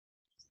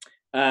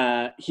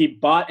 he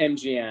bought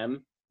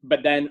MGM,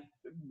 but then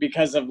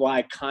because of,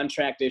 like,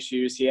 contract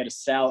issues, he had to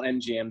sell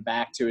MGM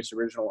back to its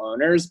original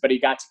owners, but he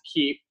got to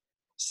keep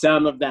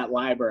some of that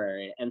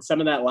library. And some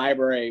of that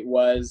library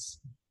was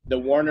the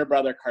Warner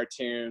Brother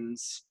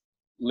cartoons,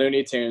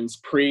 Looney Tunes,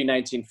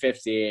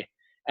 pre-1950.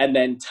 and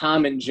then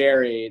Tom and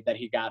Jerry that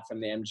he got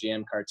from the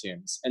MGM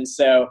cartoons. And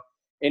so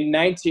in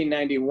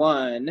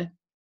 1991,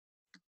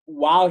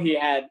 while he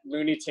had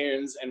Looney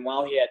Tunes and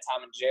while he had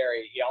Tom and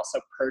Jerry, he also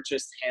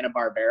purchased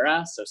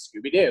Hanna-Barbera, so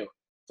Scooby-Doo,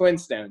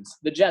 Flintstones,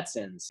 the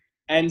Jetsons.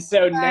 And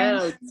so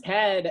now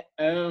Ted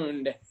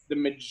owned the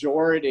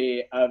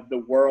majority of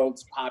the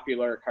world's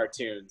popular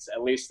cartoons,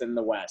 at least in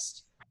the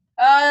West.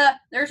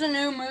 There's a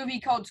new movie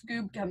called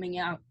Scoob coming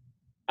out.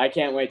 I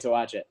can't wait to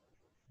watch it.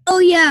 Oh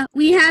yeah,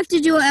 we have to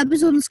do an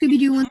episode on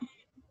Scooby-Doo one,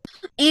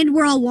 and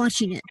we're all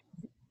watching it.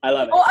 I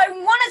love it. Oh, I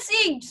want to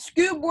see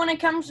Scoob when it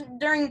comes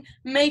during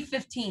May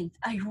 15th.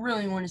 I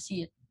really want to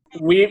see it.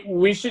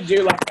 We should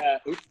do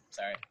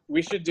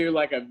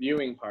like a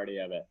viewing party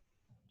of it.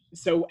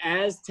 So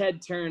as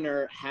Ted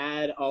Turner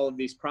had all of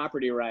these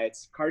property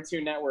rights,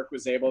 Cartoon Network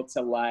was able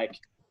to like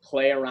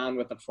play around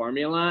with the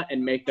formula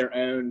and make their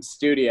own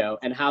studio.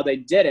 And how they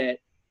did it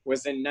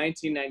was in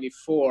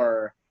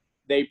 1994,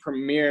 they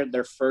premiered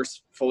their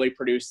first fully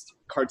produced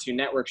Cartoon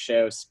Network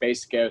show,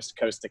 Space Ghost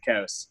Coast to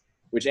Coast,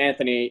 which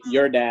Anthony,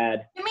 your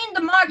dad. You mean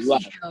the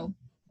Moxie show?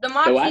 The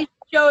Moxie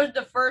show is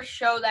the first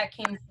show that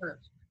came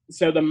first.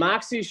 So the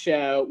Moxie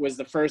show was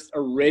the first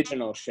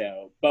original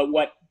show, but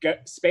what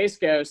Space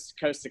Ghost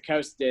Coast to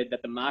Coast did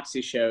that the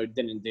Moxie show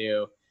didn't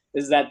do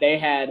is that they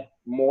had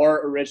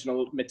more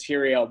original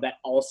material that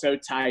also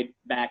tied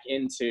back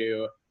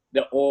into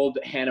the old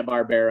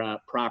Hanna-Barbera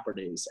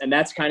properties. And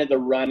that's kind of the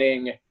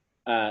running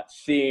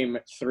theme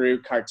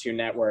through Cartoon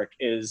Network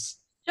is...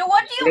 So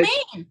what do you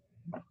mean?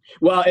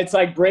 Well, it's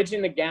like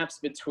bridging the gaps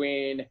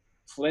between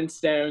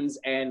Flintstones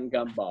and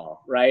Gumball,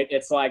 right?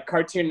 It's like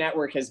Cartoon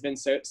Network has been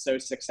so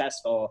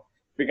successful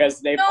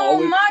because they've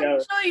always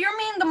So you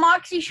mean the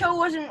Moxie show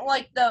wasn't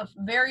like the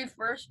very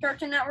first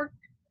Cartoon Network?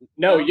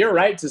 No, you're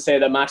right to say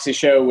that Moxie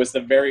show was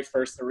the very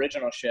first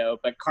original show,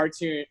 but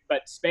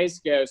Space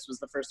Ghost was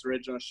the first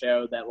original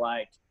show that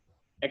like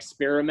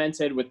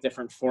experimented with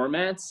different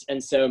formats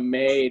and so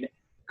made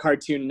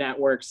Cartoon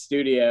Network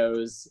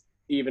Studios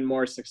even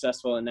more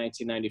successful in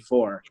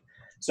 1994.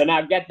 So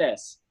now get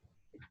this.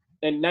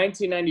 In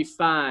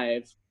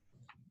 1995,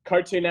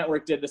 Cartoon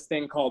Network did this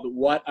thing called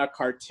What a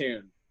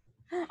Cartoon.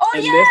 Oh,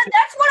 and yeah,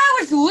 that's what I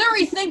was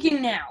literally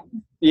thinking now.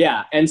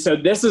 Yeah, and so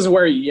this is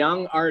where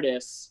young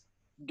artists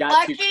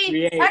got to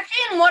create...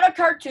 Actually, in What a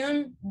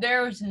Cartoon,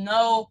 there's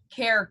no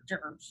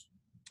characters.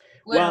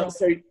 Literally.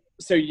 Well,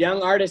 so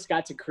young artists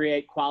got to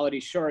create quality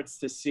shorts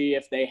to see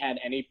if they had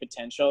any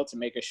potential to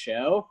make a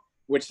show,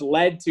 which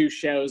led to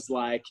shows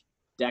like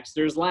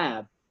Dexter's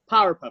Lab,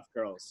 Powerpuff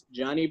Girls,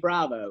 Johnny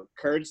Bravo,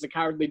 Courage the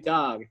Cowardly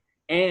Dog,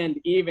 and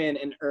even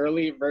an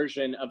early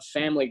version of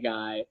Family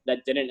Guy that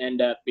didn't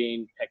end up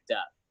being picked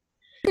up.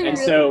 And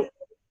so,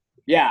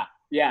 yeah.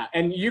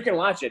 And you can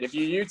watch it. If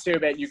you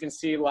YouTube it, you can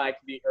see like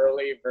the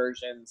early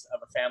versions of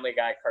a Family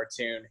Guy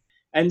cartoon.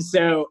 And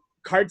so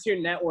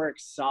Cartoon Network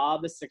saw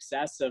the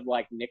success of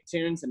like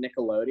Nicktoons and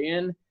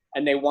Nickelodeon,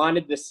 and they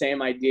wanted the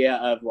same idea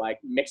of like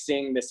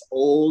mixing this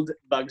old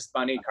Bugs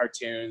Bunny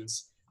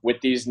cartoons with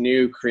these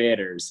new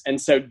creators. And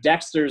so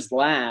Dexter's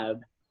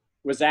Lab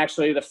was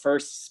actually the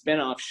first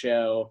spin-off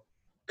show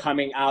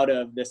coming out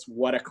of this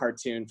What a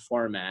Cartoon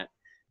format,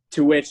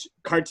 to which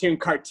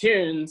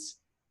Cartoons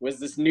was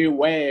this new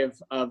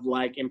wave of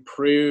like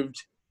improved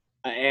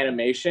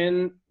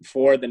animation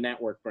for the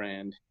network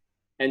brand.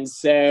 And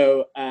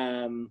so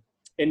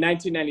in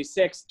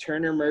 1996,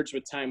 Turner merged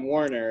with Time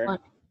Warner.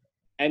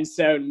 And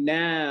so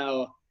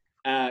now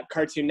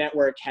Cartoon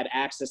Network had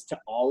access to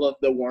all of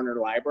the Warner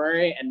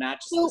library, and not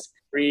just this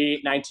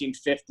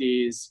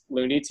pre-1950s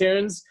Looney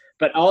Tunes,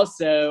 but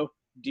also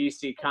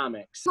DC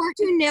Comics.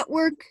 Cartoon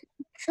Network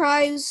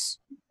tries,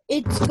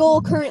 its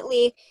goal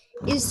currently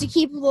is to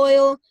keep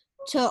loyal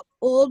to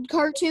old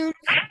cartoons,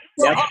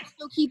 while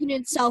also keeping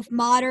itself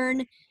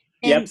modern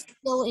and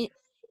still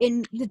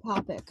in the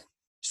topic.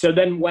 So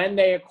then when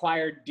they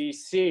acquired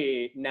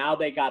DC, now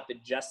they got the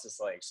Justice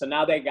League. So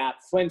now they got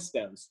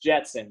Flintstones,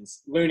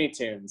 Jetsons, Looney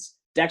Tunes,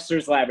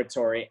 Dexter's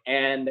Laboratory,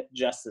 and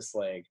Justice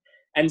League.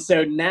 And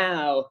so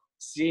now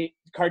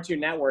Cartoon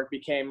Network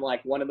became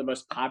like one of the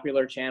most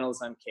popular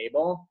channels on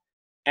cable.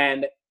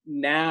 And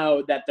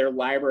now that their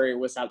library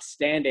was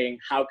outstanding,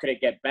 how could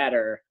it get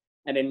better?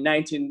 And in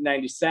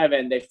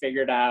 1997, they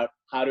figured out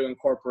how to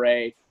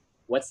incorporate,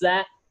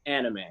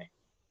 anime.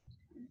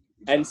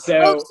 And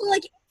so...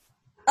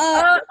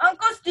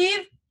 Uncle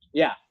Steve?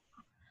 Yeah.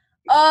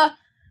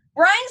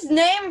 Brian's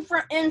name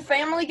in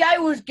Family Guy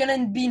was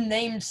gonna be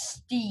named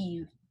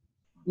Steve.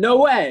 No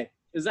way.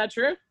 Is that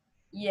true?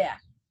 Yeah.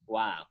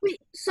 Wow. Wait,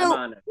 I'm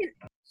honored.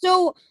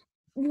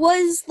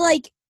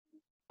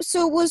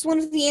 was one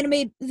of the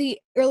anime the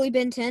early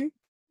Ben 10?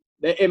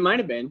 It might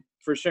have been,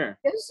 for sure.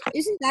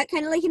 Isn't that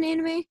kind of like an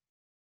anime?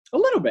 A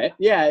little bit.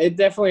 Yeah, it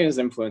definitely is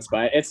influenced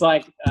by it. It's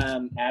like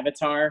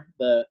Avatar,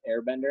 the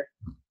Airbender.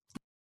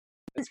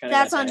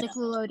 That's on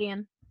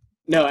Nickelodeon.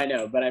 No, I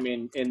know, but I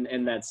mean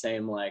in that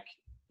same like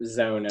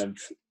zone of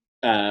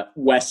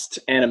West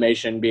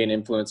animation being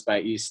influenced by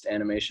East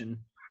animation.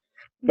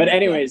 But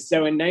anyways,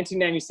 so in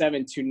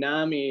 1997,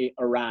 Toonami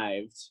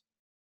arrived,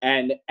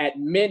 And at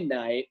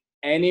midnight,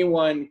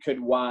 anyone could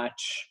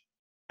watch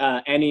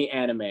any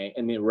anime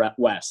in the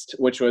West,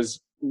 which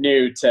was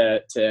new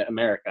to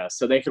America.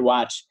 So they could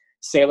watch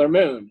Sailor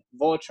Moon,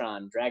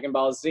 Voltron, Dragon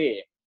Ball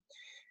Z.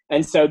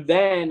 And so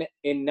then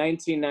in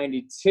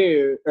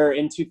 1992, or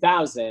in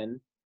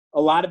 2000, a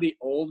lot of the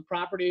old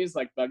properties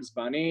like Bugs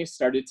Bunny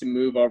started to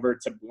move over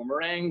to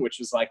Boomerang, which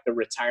was like the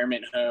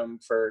retirement home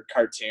for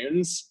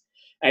cartoons.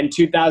 And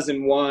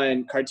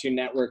 2001, Cartoon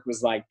Network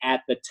was like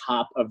at the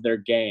top of their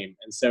game.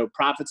 And so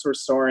profits were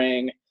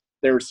soaring.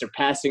 They were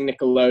surpassing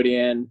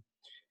Nickelodeon.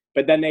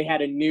 But then they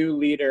had a new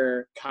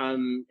leader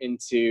come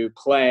into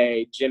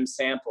play, Jim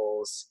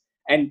Samples.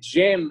 And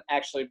Jim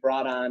actually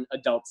brought on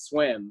Adult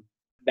Swim.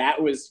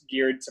 That was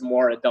geared to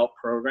more adult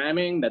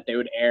programming that they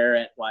would air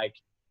at like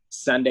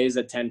Sundays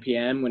at 10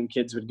 p.m. when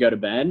kids would go to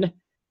bed.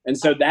 And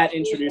so that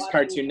introduced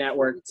Cartoon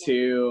Network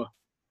to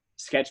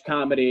sketch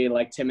comedy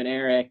like Tim and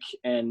Eric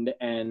and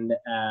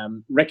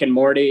Rick and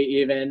Morty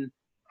even.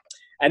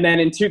 And then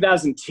in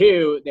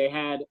 2002, they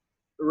had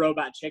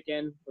Robot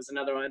Chicken was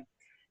another one.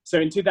 So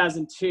in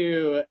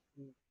 2002,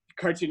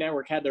 Cartoon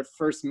Network had their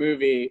first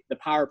movie, the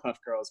Powerpuff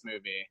Girls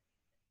movie.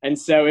 And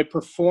so it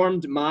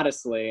performed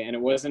modestly, and it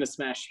wasn't a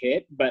smash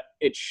hit, but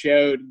it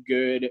showed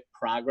good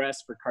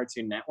progress for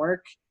Cartoon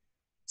Network.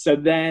 So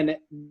then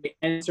we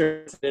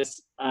entered this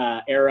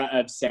era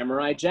of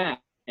Samurai Jack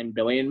and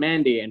Billy and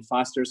Mandy and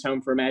Foster's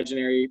Home for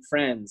Imaginary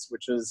Friends,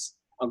 which was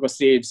Uncle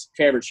Steve's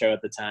favorite show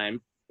at the time.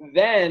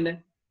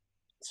 Then,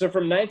 so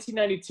from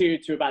 1992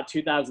 to about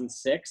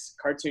 2006,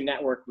 Cartoon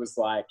Network was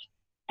like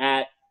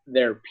at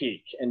their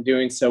peak and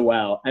doing so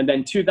well. And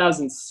then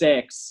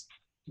 2006,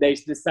 they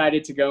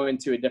decided to go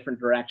into a different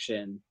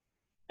direction.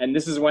 And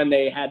this is when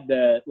they had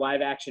the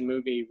live action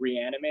movie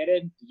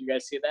Reanimated. Did you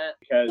guys see that?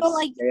 Because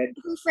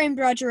Who Framed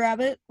Roger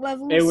Rabbit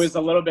levels? It was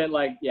a little bit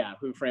like,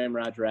 Who Framed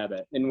Roger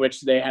Rabbit, in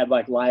which they had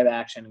like live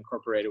action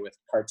incorporated with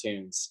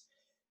cartoons.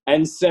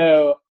 And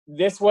so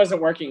this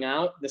wasn't working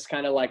out, this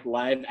kind of like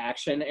live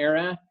action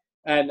era.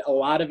 And a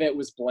lot of it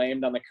was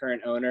blamed on the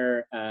current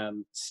owner,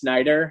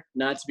 Snyder,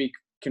 not to be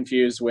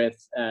confused with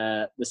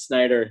the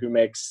Snyder who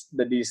makes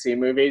the DC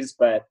movies,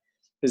 but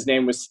his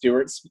name was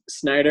Stuart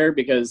Snyder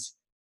because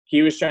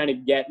he was trying to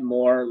get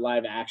more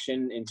live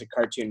action into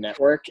Cartoon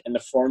Network, and the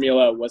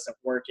formula wasn't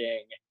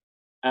working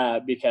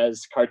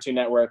because Cartoon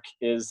Network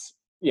is,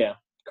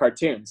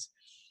 cartoons.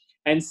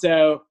 And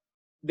so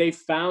they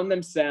found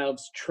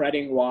themselves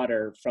treading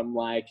water from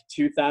like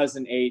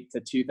 2008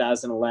 to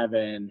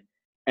 2011,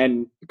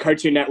 and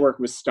Cartoon Network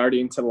was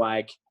starting to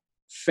like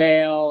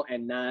fail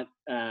and not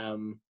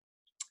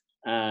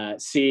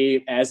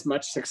see as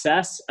much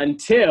success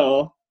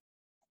until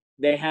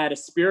they had a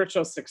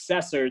spiritual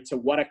successor to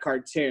What a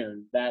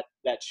Cartoon, that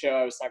show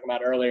I was talking about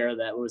earlier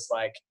that was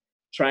like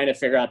trying to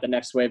figure out the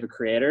next wave of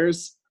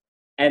creators.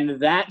 And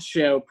that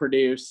show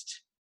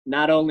produced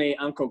not only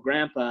Uncle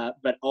Grandpa,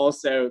 but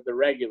also the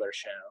regular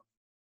show.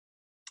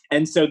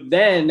 And so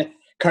then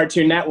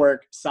Cartoon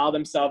Network saw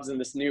themselves in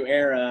this new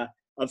era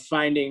of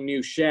finding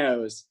new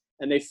shows.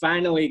 And they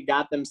finally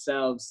got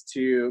themselves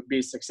to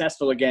be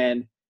successful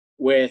again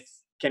with,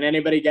 can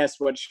anybody guess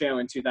what show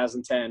in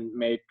 2010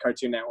 made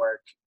Cartoon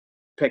Network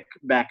pick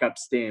back up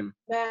steam?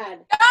 Mad.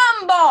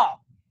 Gumball!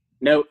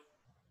 Nope.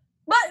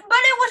 But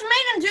it was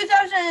made in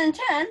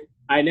 2010.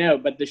 I know,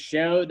 but the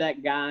show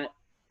that got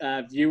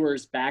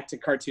viewers back to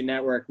Cartoon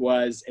Network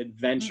was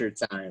Adventure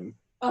Time.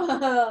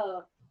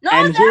 Oh. No,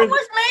 And that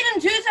was made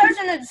in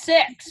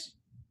 2006.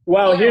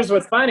 Well, here's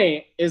what's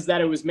funny is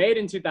that it was made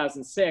in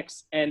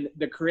 2006, and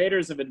the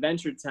creators of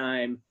Adventure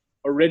Time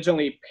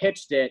originally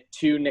pitched it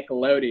to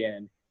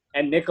Nickelodeon,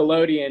 and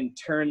Nickelodeon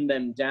turned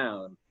them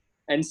down.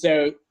 And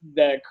so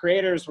the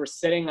creators were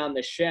sitting on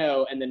the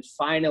show, and then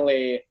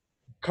finally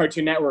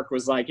Cartoon Network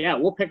was like, yeah,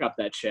 we'll pick up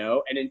that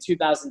show. And in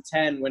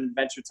 2010, when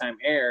Adventure Time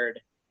aired,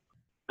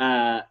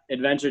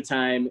 Adventure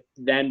Time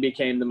then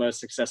became the most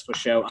successful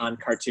show on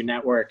Cartoon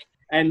Network.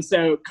 And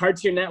so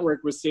Cartoon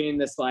Network was seeing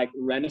this like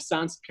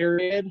renaissance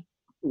period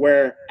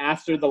where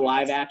after the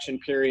live action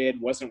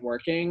period wasn't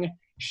working,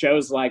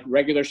 shows like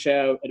Regular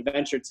Show,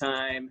 Adventure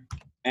Time,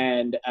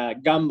 and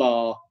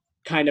Gumball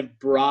kind of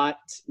brought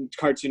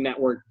Cartoon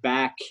Network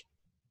back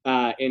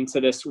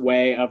into this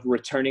way of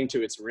returning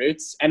to its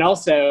roots. And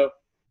also,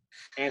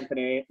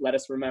 Anthony, let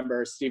us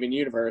remember Steven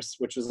Universe,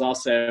 which was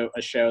also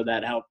a show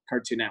that helped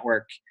Cartoon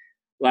Network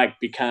like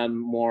become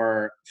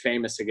more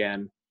famous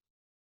again.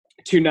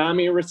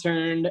 Toonami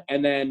returned,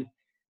 and then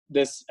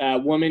this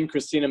woman,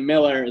 Christina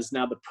Miller, is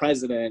now the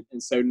president.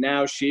 And so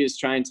now she is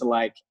trying to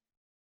like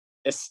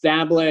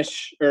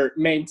establish or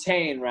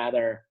maintain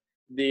rather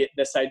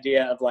this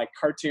idea of like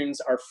cartoons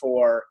are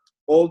for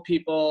old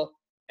people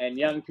and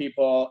young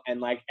people and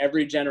like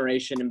every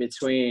generation in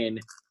between,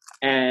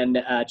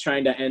 and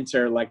trying to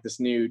enter like this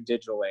new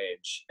digital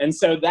age. And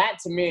so that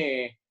to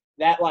me,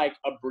 that like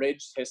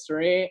abridged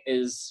history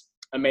is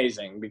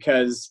amazing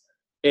because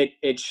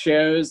it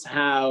shows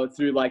how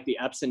through like the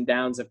ups and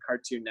downs of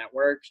Cartoon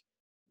Network,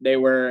 they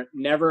were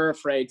never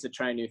afraid to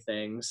try new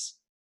things.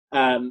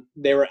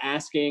 They were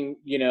asking,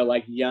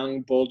 like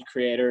young, bold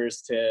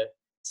creators to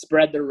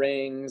spread the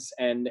rings,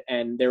 and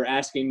they're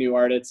asking new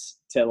artists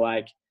to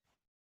like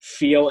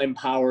feel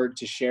empowered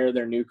to share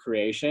their new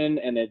creation.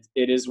 And it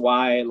is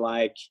why,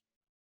 like,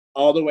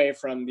 all the way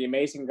from The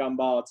Amazing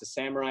Gumball to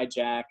Samurai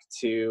Jack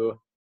to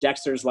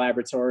Dexter's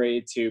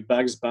Laboratory to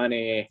Bugs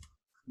Bunny,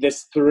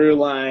 this through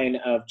line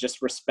of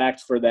just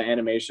respect for the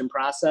animation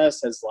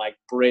process has like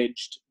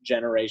bridged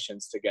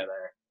generations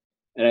together.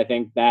 And I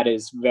think that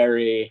is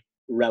very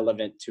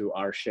relevant to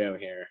our show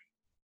here.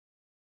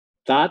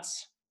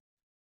 Thoughts?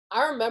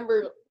 I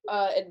remember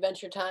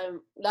Adventure Time.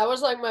 That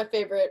was like my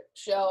favorite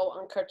show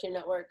on Cartoon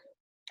Network.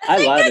 I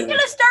think love I'm it.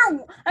 gonna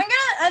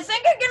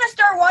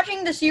start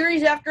watching the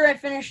series after I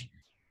finish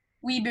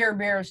We Bare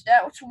Bears.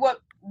 That's what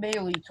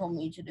Bailey told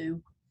me to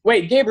do.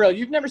 Wait, Gabriel,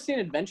 you've never seen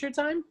Adventure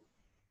Time?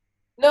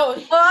 No.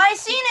 Well, I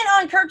seen it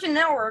on Cartoon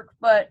Network,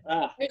 but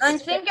I'm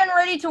thinking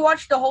ready to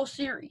watch the whole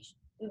series.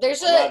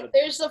 There's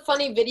a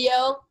funny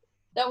video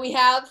that we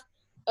have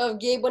of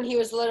Gabe when he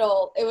was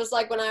little. It was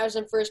like when I was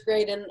in first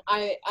grade, and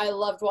I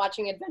loved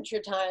watching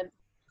Adventure Time.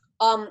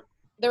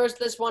 There was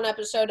this one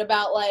episode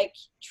about like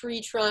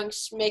tree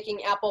trunks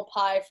making apple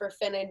pie for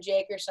Finn and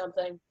Jake or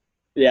something.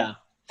 Yeah.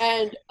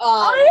 And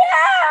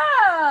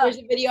yeah! there's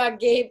a video on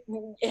Gabe.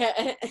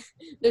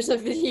 There's a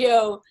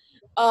video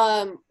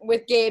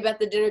with Gabe at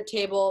the dinner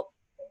table,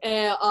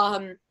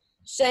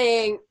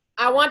 saying,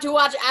 "I want to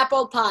watch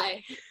apple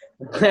pie."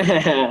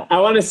 I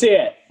want to see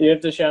it. You have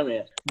to show me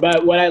it.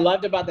 But what I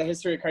loved about the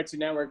history of Cartoon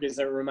Network is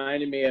it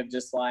reminded me of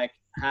just like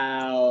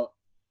how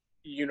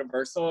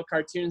universal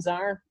cartoons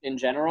are in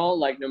general.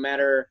 Like no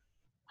matter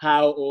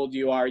how old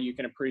you are, you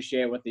can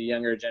appreciate what the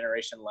younger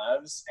generation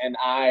loves. And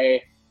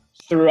I,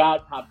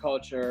 throughout pop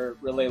culture,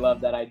 really love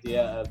that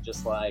idea of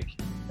just like,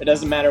 it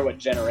doesn't matter what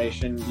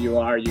generation you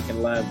are, you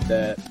can love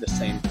the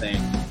same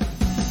thing.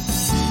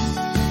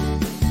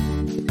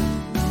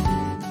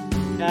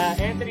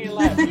 Anthony and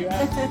Lev, you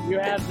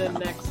have the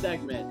next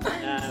segment.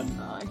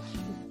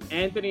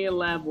 Anthony and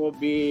Lev will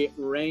be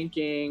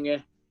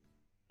ranking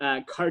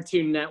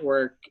Cartoon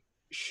Network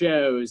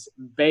shows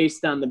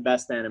based on the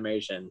best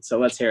animation. So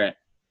let's hear it.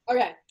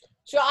 Okay,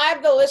 so I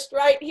have the list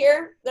right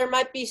here. There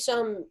might be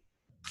some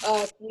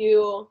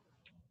few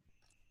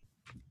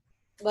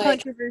like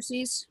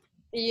Controversies.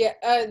 Yeah,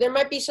 there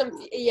might be some.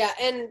 Yeah,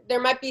 and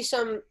there might be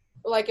some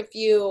like a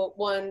few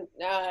one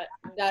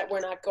that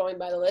we're not going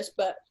by the list,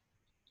 but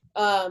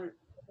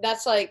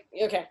that's like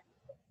okay.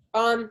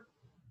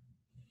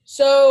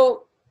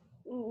 So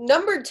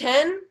number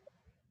 10,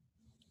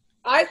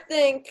 I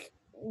think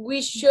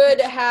we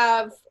should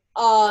have.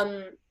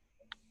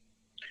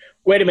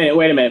 Wait a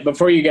minute.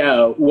 Before you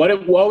go,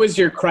 what was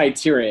your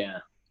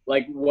criteria?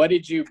 Like, what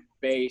did you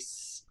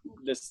base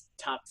this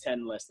top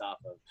 10 list off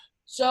of?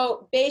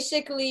 So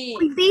basically,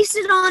 We based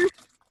it on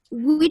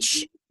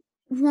which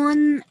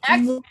one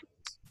looked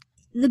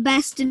the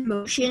best in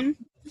motion.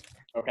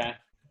 Okay.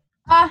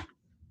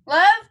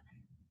 Lev,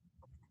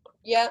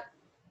 yeah.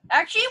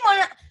 actually,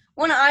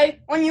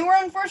 when you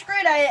were in first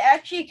grade, I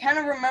actually kind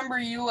of remember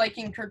you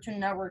liking Cartoon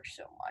Network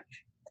so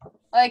much.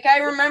 Like, I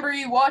remember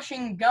you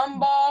watching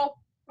Gumball,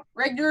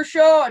 Regular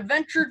Show,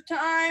 Adventure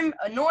Time,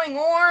 Annoying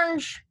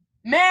Orange,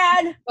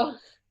 Mad.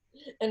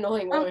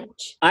 Annoying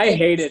Orange. I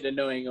hated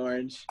Annoying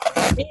Orange.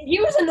 He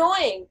was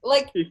annoying.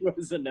 Like He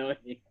was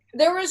annoying.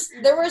 there was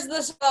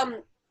this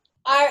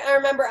I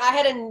remember I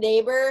had a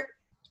neighbor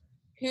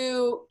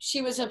who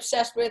she was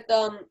obsessed with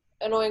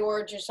Annoying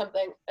Orange or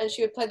something, and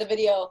she would play the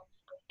video,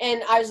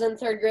 and I was in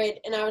third grade,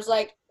 and I was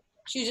like,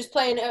 she was just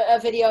playing a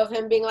video of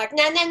him being like,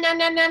 nah, nah, nah,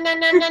 nah, nah, nah,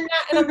 nah, nah, nah,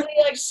 and I'm be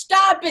like,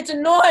 stop, it's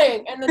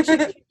annoying, and then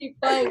she'd keep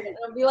playing it, and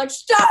I'd be like,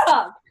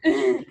 stop!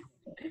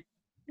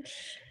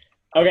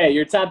 Okay,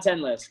 your top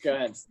 10 list. Go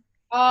ahead.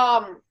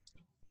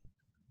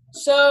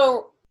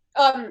 So,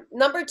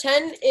 number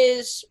 10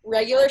 is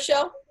Regular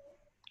Show.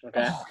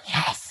 Okay.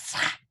 Yes.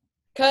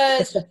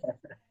 Because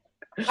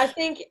I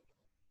think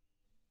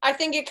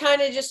it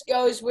kind of just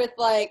goes with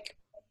like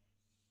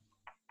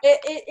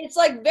it's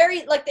like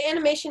very like the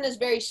animation is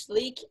very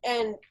sleek,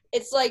 and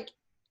it's like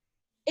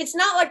it's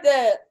not like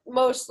the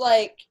most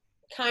like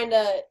kind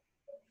of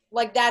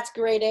like that's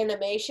great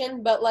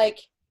animation, but like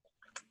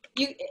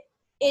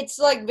it's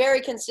like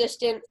very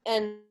consistent,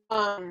 and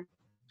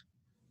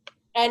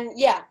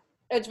yeah,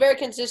 it's very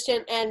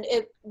consistent and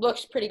it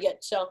looks pretty good.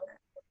 So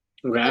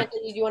Okay.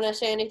 Anthony, do you want to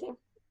say anything?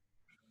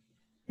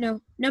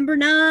 No. Number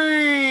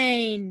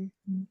 9.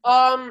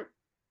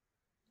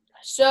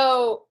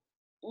 So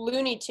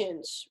Looney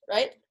Tunes,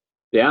 right?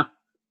 Yeah.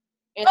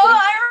 Anthony? Oh,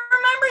 I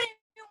remember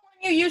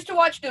when you used to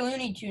watch the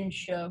Looney Tunes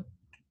show.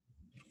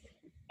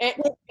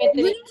 Anthony?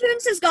 Looney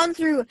Tunes has gone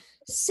through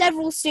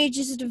several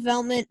stages of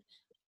development.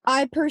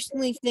 I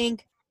personally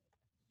think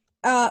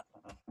the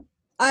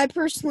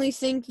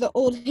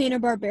old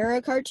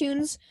Hanna-Barbera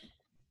cartoons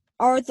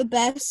are the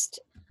best.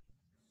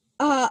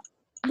 Why?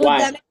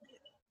 That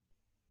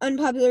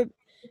unpopular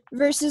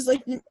versus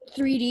like the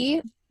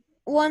 3D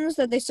ones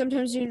that they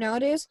sometimes do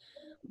nowadays.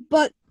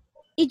 But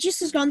it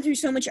just has gone through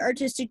so much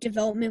artistic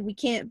development, we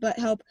can't but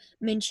help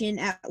mention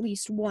at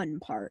least one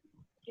part.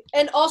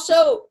 And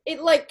also,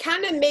 it like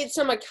kind of made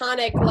some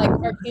iconic like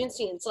cartoon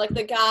scenes, like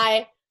the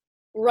guy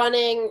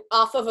running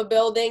off of a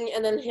building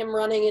and then him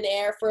running in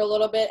air for a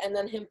little bit and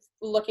then him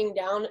looking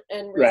down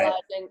and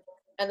realizing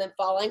and then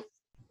falling.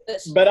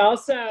 But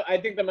also, I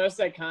think the most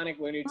iconic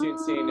Looney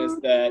Tunes scene is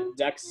the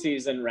duck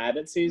season,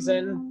 rabbit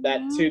season, that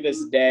to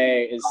this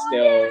day is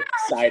still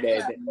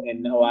cited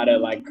in a lot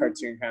of like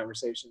cartoon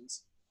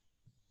conversations.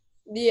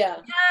 Yeah.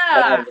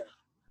 Yeah.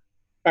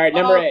 All right,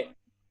 number 8.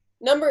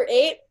 Number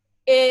 8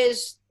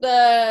 is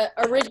the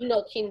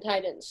original Teen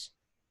Titans.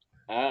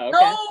 Oh,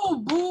 okay. No,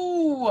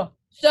 boo.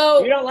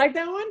 So You don't like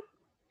that one?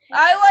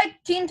 I like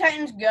Teen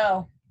Titans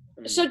Go.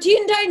 So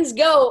Teen Titans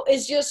Go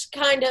is just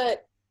kind of,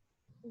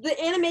 the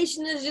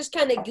animation is just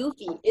kind of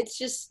goofy. It's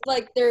just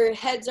like their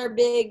heads are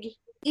big.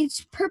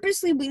 It's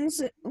purposely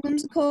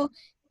whimsical,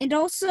 and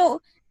also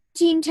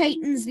Teen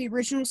Titans, the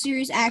original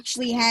series,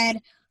 actually had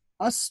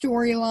a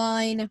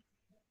storyline.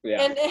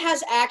 Yeah. And it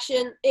has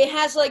action. It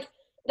has like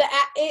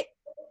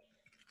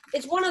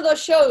it's one of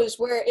those shows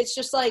where it's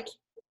just like,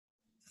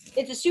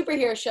 it's a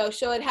superhero show,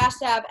 so it has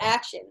to have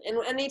action. And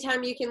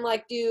anytime you can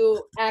like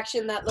do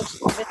action that looks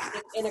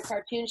convincing in a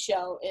cartoon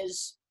show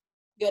is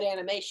good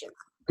animation.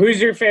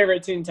 Who's your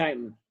favorite Teen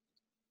Titan?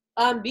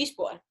 Beast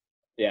Boy.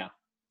 Yeah.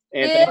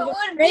 It Anthony?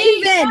 would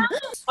be. Raven!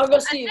 Uncle I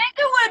Steve. think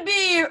it would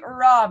be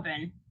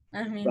Robin.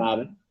 I mean,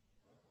 Robin.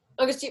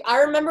 Uncle Steve. I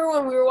remember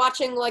when we were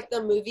watching like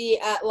the movie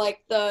at like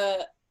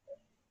the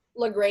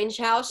LaGrange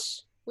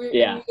house.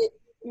 Yeah.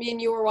 Me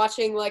and you were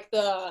watching like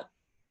the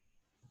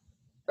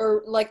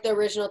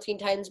original Teen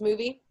Titans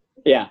movie.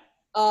 Yeah.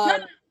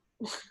 Um,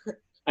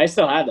 I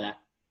still have that.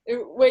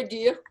 wait, do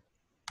you?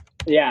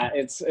 Yeah,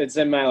 it's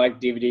in my like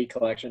DVD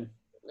collection.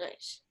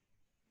 Nice.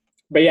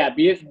 But yeah,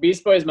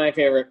 Beast Boy is my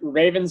favorite.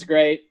 Raven's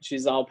great.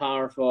 She's all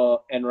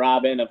powerful. And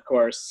Robin, of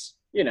course,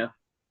 you know,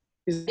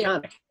 he's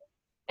iconic.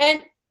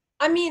 And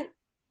I mean,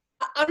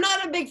 I'm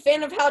not a big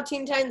fan of how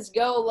Teen Titans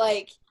Go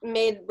like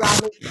makes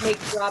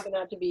Robin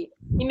out to be.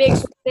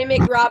 They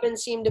make Robin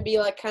seem to be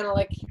like kind of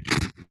like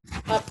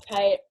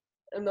uptight,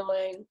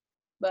 annoying,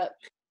 but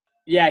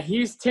Yeah,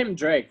 he's Tim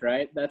Drake,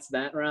 right? That's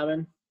that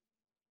Robin.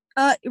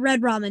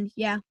 Red Ramen,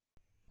 yeah.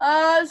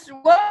 so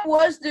what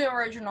was the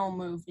original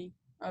movie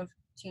of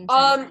Teen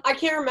Titans? I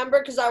can't remember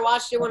because I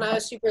watched it when I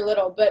was super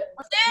little, but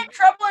Was it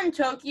Trouble in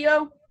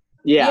Tokyo?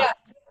 Yeah.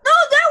 No,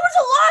 that was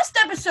a lost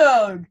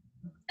episode.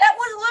 That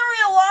was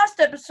literally a lost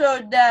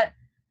episode that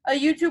a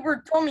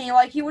YouTuber told me.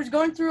 Like, he was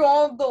going through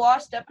all of the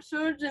lost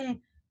episodes, and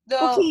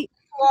Okay,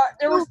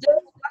 there was this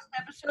lost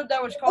episode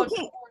that was called Okay.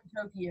 Trouble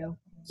in Tokyo.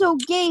 so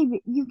Gabe,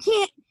 you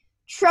can't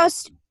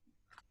trust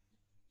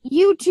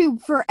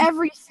YouTube for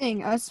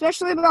everything,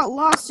 especially about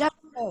lost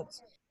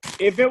episodes.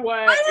 If it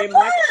was, It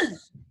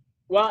was!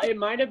 it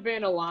might have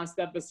been a lost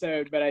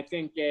episode, but I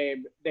think,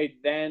 Gabe, they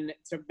then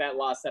took that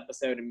lost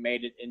episode and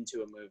made it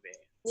into a movie.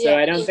 So Yeah.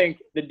 I don't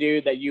think the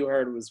dude that you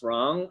heard was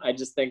wrong. I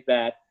just think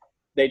that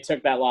they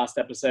took that lost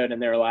episode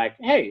and they were like,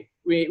 hey,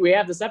 we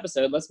have this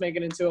episode. Let's make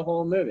it into a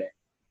whole movie.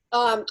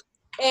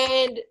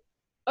 and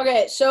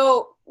okay,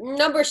 so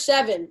number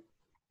 7,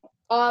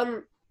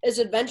 is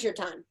Adventure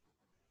Time.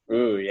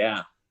 Ooh,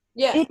 yeah.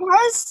 Yeah. It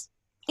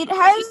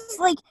has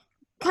like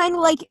kind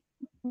of like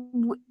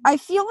I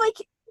feel like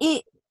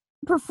it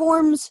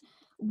performs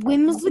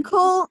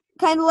whimsical,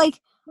 kind of like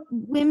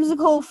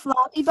whimsical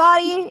floppy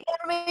body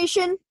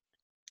animation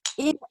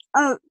in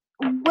a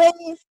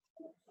way.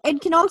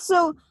 It can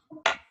also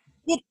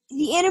the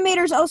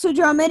animators also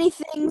draw many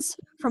things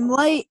from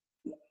light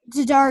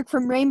to dark,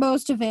 from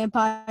rainbows to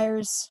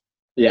vampires.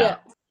 Yeah.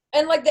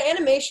 And like the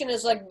animation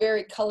is like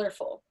very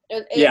colorful.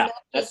 And Yeah,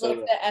 that is like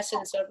absolutely. the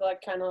essence of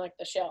like kind of like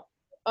the show.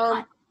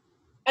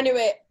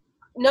 Anyway,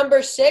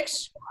 number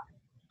 6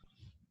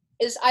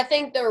 is I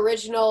think the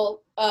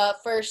original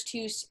first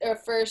 2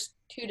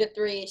 to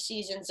 3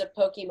 seasons of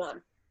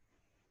Pokemon.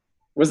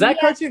 Was that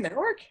Yes. Cartoon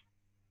Network?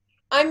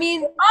 I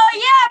mean, Oh,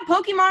 yeah,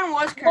 Pokemon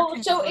was well,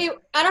 Cartoon so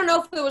Network. I don't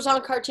know if it was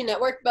on Cartoon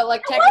Network, but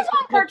like It was technically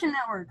on Cartoon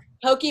Network.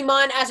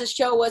 Pokemon as a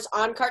show was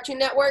on Cartoon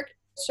Network,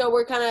 so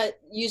we're kind of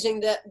using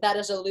that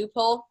as a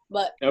loophole.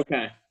 But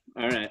Okay.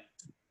 All right.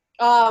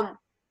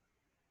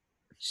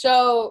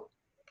 so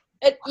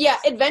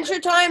Adventure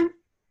Time.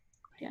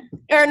 Yeah.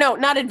 Or no,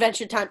 not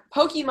Adventure Time.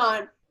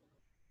 Pokemon.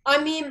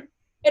 I mean,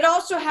 it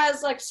also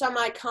has like some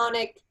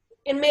iconic.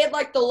 It made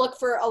like the look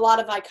for a lot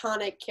of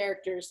iconic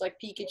characters like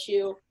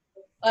Pikachu.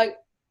 Like,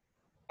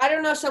 I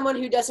don't know someone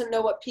who doesn't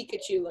know what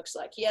Pikachu looks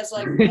like. He has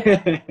like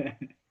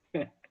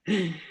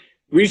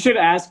We should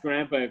ask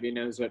Grandpa if he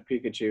knows what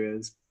Pikachu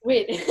is.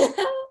 wait.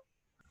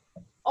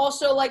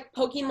 Also, like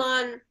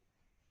Pokemon,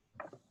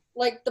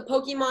 like the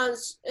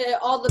Pokemon's,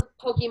 all the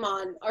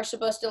Pokemon are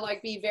supposed to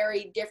like be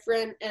very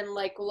different and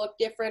like look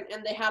different,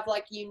 and they have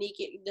like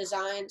unique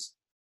designs.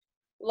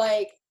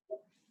 Like,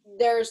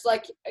 there's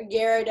like a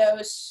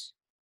Gyarados,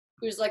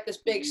 who's like this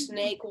big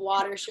snake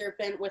water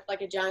serpent with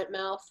like a giant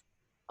mouth.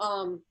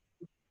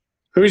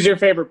 Who's your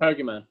favorite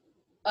Pokemon?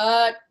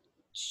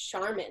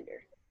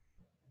 Charmander.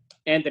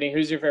 Anthony,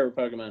 who's your favorite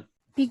Pokemon?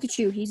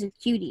 Pikachu, he's a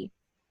cutie.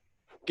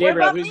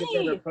 Gabriel, about who's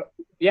your me?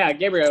 favorite?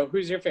 Gabriel,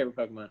 who's your favorite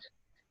Pokemon?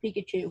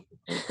 Pikachu.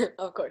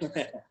 Of course.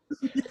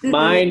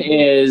 Mine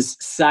is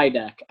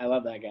Psyduck. I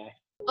love that guy.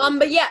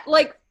 But yeah,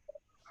 like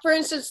for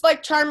instance,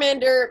 like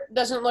Charmander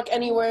doesn't look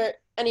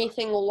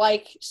anything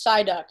like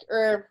Psyduck,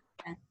 or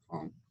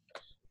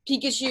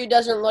Pikachu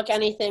doesn't look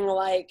anything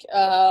like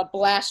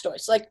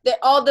Blastoise. Like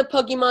all the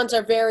Pokemons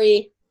are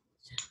very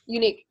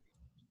unique,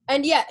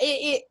 and yeah,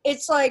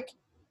 it's like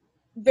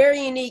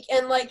very unique,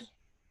 and like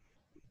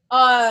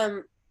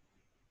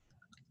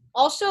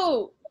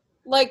also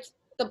like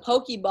the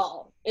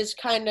Pokeball is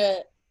kind of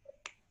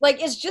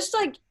like it's just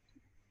like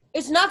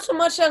it's not so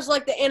much as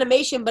like the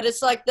animation, but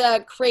it's like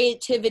the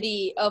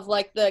creativity of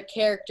like the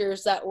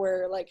characters that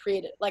were like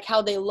created, like how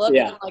they look,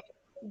 Yeah. and like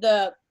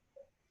the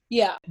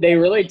They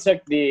really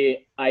took the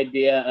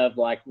idea of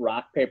like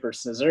rock, paper,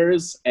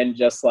 scissors and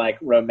just like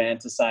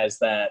romanticized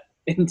that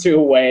into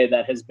a way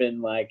that has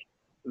been like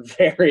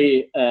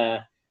very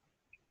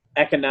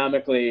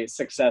economically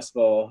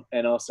successful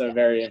and also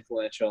very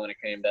influential when it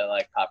came to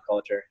like pop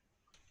culture.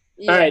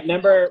 yeah. All right,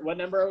 what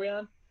number are we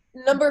on?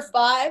 Number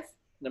 5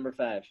 Number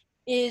 5.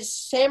 is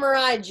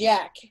Samurai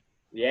Jack.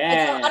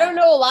 Yeah. I don't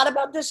know a lot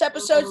about this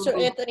episode, so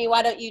Anthony,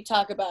 why don't you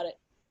talk about it?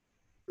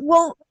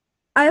 Well,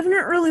 I haven't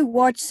really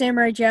watched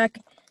Samurai Jack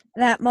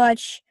that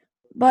much,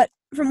 but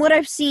from what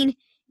I've seen,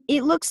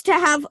 it looks to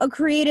have a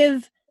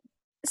creative,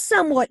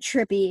 somewhat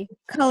trippy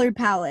color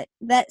palette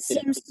that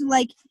seems to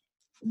like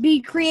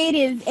be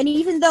creative, and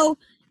even though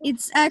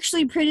it's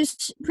actually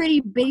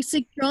pretty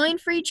basic drawing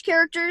for each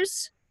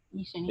characters.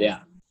 Yeah.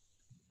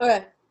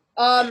 Okay.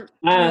 I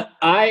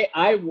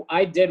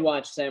did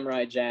watch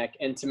Samurai Jack,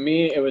 and to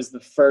me, it was the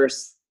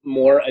first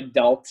more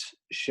adult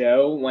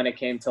show when it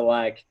came to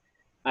like,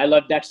 I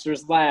love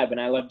Dexter's Lab, and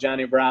I love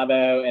Johnny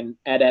Bravo, and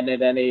Ed, Edd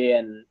n Eddy,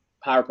 and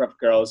Powerpuff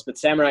Girls, but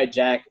Samurai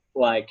Jack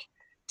like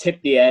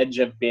tipped the edge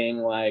of being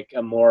like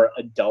a more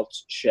adult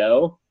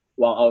show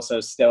while also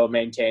still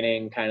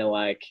maintaining kind of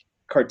like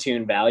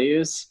cartoon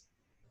values,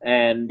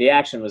 and the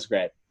action was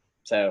great.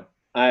 So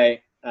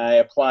I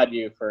applaud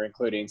you for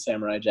including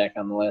Samurai Jack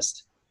on the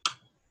list.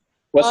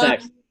 What's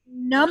next?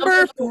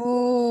 Number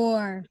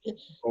 4.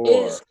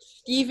 Is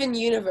Steven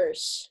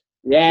Universe.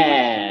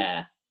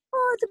 Yeah.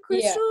 Oh, the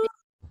crystal.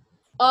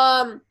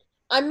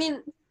 I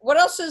mean, what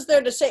else is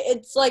there to say?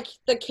 It's like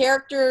the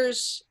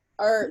characters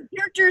are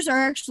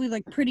Actually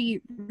like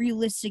pretty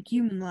realistic,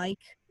 human-like.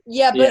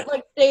 yeah, but Yeah.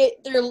 like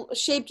they're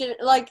shaped in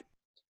like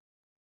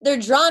they're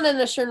drawn in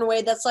a certain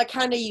way that's like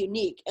kind of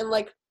unique, and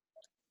like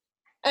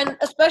and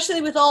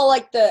especially with all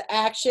like the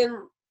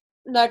action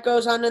that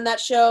goes on in that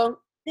show.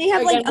 They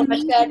have like Again, like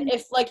I said, amazing.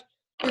 if like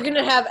you're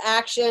gonna have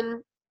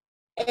action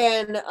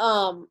and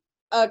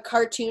a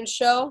cartoon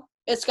show,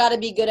 it's got to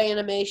be good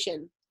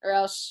animation, or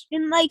else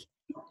And like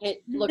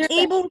it looks they're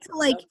able to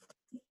like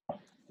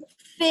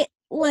fit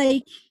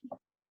like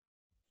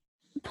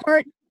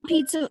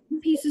pieces of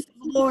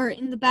lore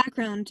in the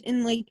background,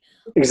 and like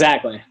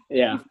Exactly.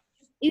 Yeah.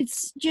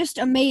 it's just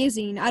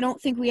amazing. I don't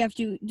think we have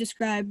to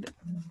describe.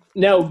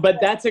 No, but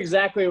that's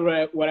exactly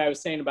what I was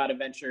saying about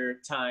Adventure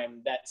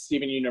Time that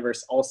Steven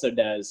Universe also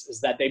does, is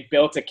that they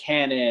built a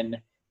canon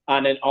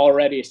on an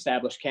already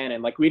established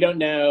canon. Like we don't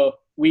know,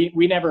 we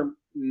never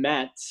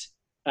met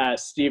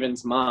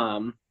Steven's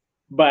mom,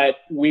 but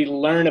we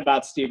learn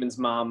about Steven's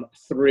mom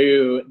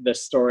through the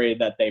story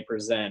that they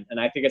present. And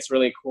I think it's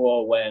really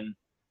cool when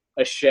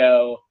a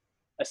show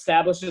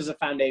establishes a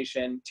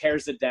foundation,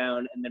 tears it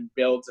down, and then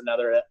builds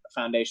another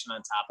foundation on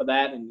top of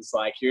that. And it's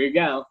like, here you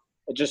go.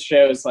 It just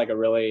shows like a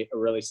really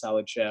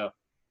solid show.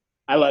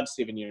 I love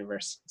Steven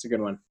Universe. It's a good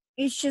one.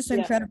 It's just Yeah.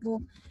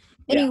 incredible.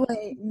 Yeah.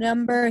 Anyway,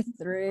 number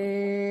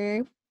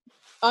 3.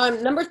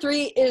 Number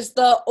 3 is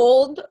the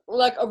old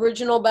like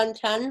original Ben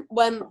 10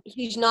 when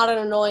he's not an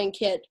annoying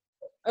kid,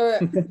 or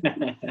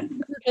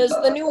because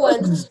the new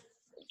ones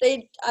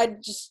okay.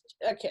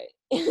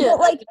 Well,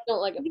 I like, just don't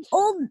like it.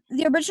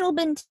 The original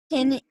Ben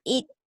 10,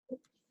 it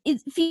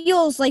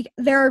feels like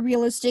very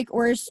realistic,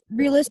 or as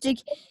realistic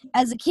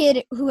as a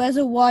kid who has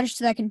a watch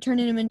that can turn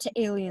him into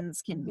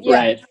aliens can be. Yeah.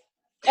 Right.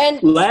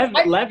 And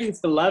Lev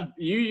used to love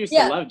Ben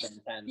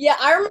 10. yeah,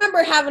 I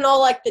remember having all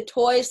like the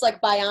toys like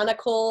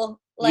Bionicle.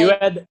 Like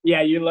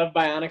you love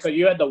Bionicle.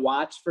 You had the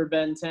watch for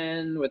Ben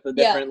 10 with the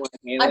Yeah. different like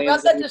aliens. I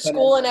brought that you to put in.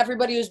 school and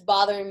everybody was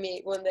bothering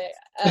me when they.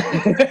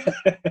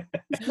 I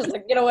was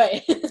like, get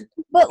away.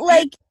 But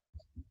like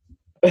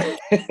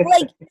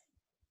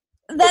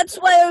that's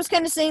why I was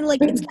kind of saying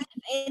like it's kind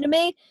of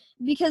anime,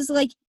 because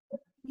like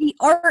the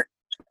art,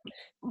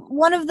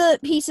 one of the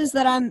pieces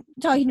that I'm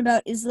talking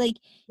about is like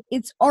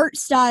its art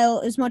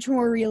style is much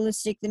more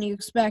realistic than you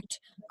expect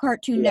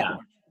Cartoon Yeah.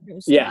 Network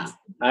shows to Yeah, be.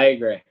 I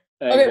agree.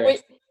 Okay,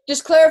 wait.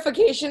 Just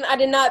clarification. I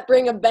did not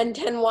bring a Ben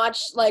 10 watch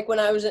like when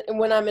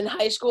I'm in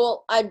high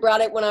school. I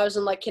brought it when I was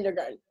in like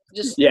kindergarten.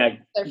 Just Yeah,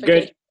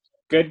 clarification.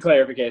 good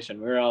clarification.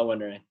 We were all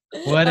wondering.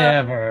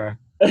 Whatever.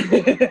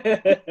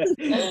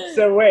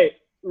 So wait,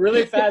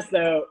 really fast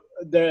though,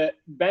 the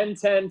Ben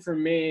 10 for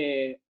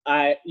me,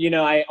 I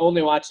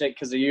only watched it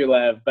because of you,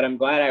 Lev, but I'm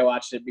glad I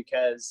watched it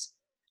because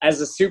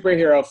as a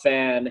superhero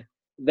fan,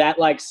 that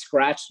like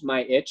scratched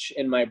my itch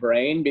in my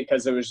brain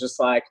because it was just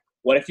like,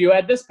 what if you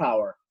had this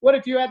power? What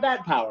if you had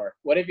that power?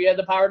 What if you had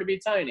the power to be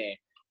tiny?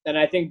 And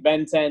I think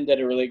Ben 10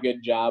 did a really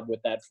good job with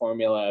that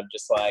formula of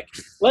just like,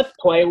 let's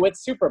play with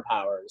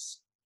superpowers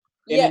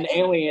in an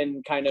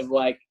alien kind of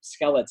like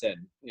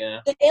skeleton. Yeah.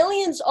 The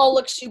aliens all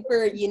look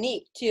super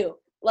unique too.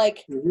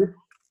 Like, who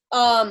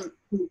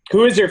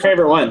is your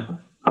favorite one?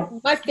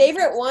 My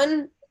favorite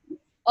one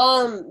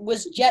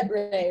was Jet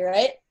Ray,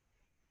 right?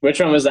 Which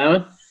one was that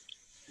one?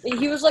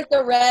 He was like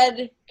the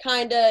red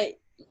kind of.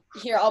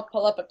 Here, I'll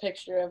pull up a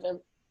picture of him.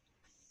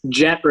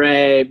 Jet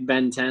Ray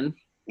Ben 10.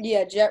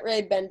 Yeah, Jet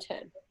Ray Ben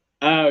 10.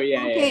 Oh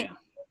yeah. Okay. Yeah.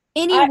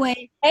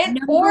 Anyway,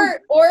 or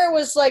it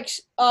was like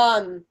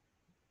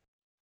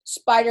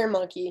Spider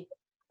Monkey.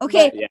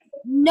 Okay, Yeah.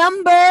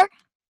 number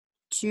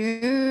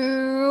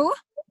 2.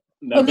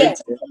 Number Okay.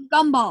 2.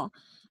 Gumball,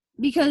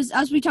 because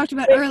as we talked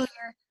about earlier,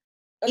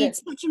 Okay.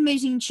 it's such an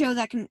amazing show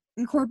that can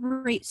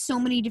incorporate so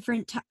many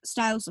different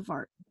styles of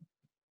art.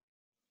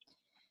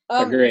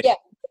 Agreed. Yeah.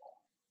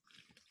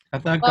 I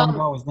thought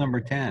Gumball was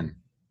number 10.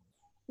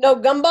 No,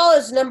 Gumball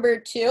is number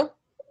 2.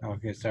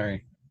 Okay,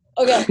 sorry.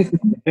 Okay.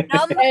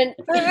 And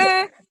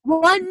Number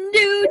 1,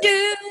 do.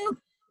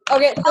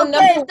 okay, so Okay,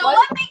 number so one.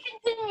 let me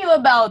continue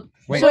about.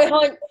 Wait, So,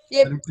 hold on. Yeah,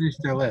 let them finish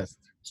their list.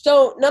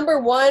 so number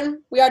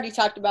 1, we already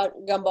talked about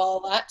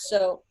Gumball a lot,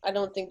 so I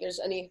don't think there's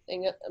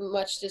anything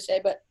much to say.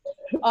 But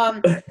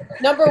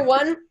number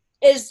 1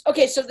 is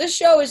okay. So this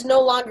show is no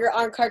longer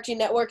on Cartoon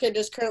Network. It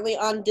is currently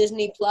on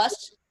Disney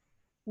Plus.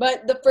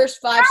 But the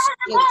first 5 seasons,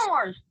 Clone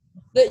Wars.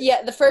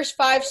 the first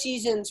 5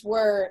 seasons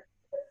were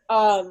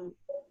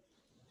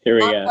Here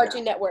we on go.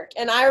 Cartoon Network,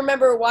 and I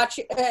remember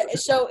watching.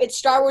 So it's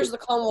Star Wars: The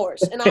Clone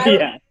Wars, and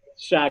Yeah.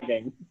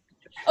 Shocking.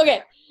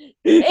 Okay,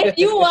 if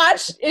you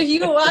watch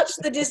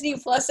the Disney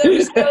Plus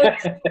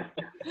episodes,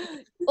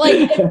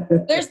 like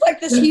there's like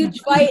this huge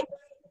fight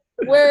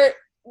where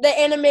the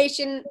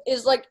animation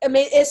is like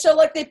amazing. So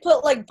like they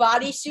put like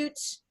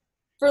bodysuits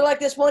for like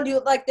this one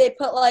dude, like they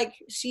put like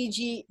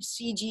CG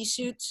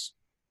suits,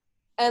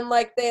 and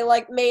like they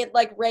like made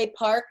like Ray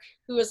Park,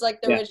 who was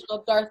like the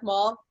original Darth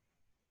Maul,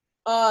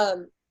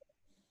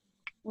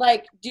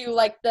 like do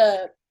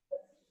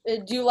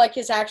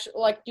his actual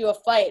like do a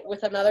fight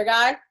with another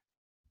guy,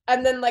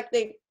 and then like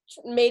they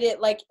made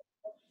it like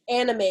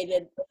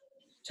animated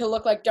to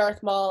look like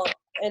Darth Maul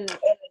and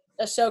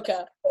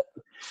Ahsoka,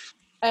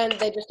 and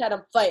they just had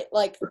them fight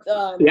like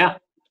Yeah.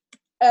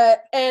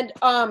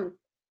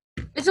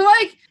 It's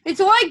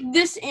like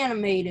this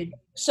animated.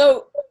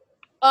 So,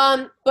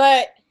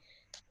 but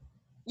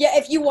yeah,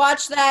 if you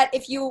watch that,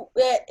 if you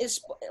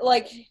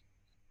watch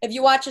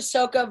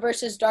Ahsoka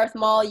versus Darth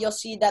Maul, you'll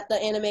see that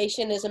the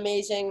animation is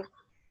amazing.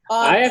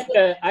 I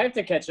have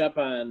to catch up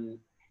on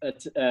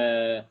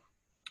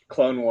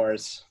Clone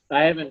Wars.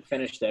 I haven't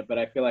finished it, but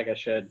I feel like I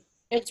should.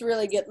 It's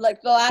really good.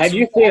 Like the last. Have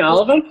you seen all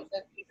of them?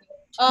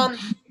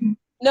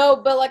 No,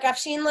 but like I've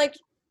seen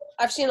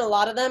a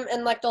lot of them,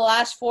 and like the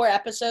last 4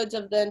 episodes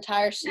of the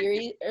entire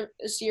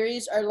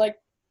series are like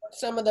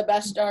some of the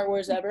best Star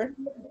Wars ever.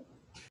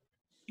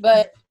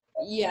 But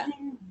yeah.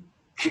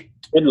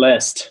 Good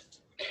list.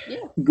 Yeah.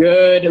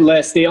 Good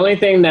list. The only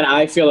thing that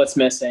I feel it's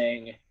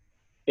missing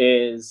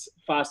is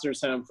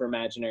Foster's Home for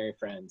Imaginary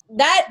Friends.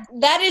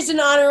 That is an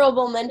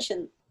honorable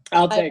mention.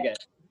 I'll take it.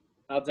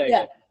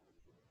 Yeah.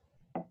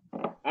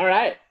 All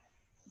right.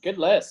 Good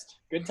list.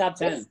 Good top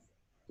 10.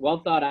 Well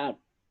thought out.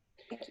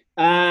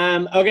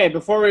 Okay,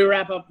 before we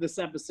wrap up this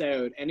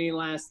episode, any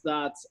last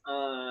thoughts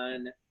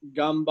on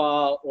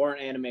Gumball or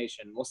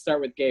animation? We'll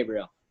start with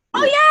Gabriel.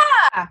 Oh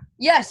yeah!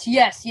 Yes.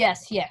 Give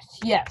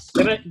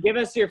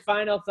us your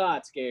final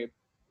thoughts, Gabe.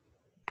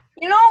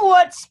 You know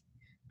what's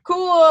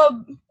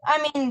cool?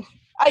 I mean,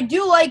 I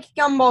do like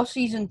Gumball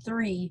Season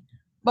 3,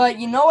 but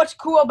you know what's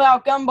cool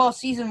about Gumball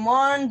Season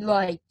 1?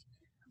 Like,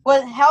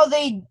 how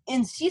they,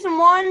 in Season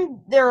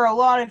 1, there are a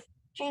lot of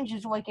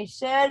changes, like I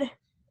said.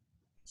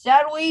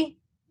 Sadly,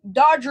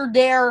 Dodger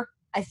Dare,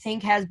 I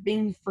think, has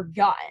been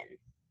forgotten.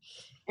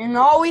 And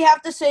all we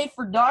have to say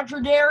for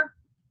Dodger Dare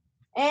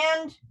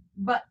and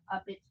Butt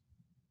Puppet,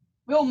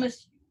 we'll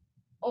miss you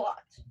a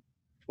lot.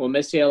 We'll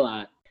miss you a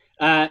lot.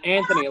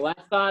 Anthony,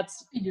 last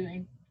thoughts? What are you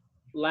doing?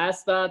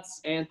 Last thoughts,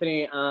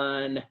 Anthony,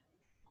 on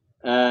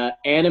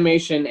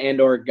animation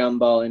and or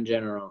Gumball in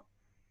general.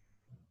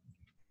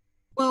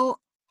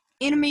 Well,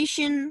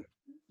 animation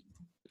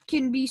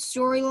can be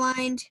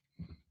storylined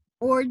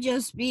or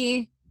just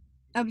be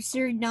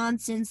absurd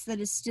nonsense that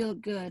is still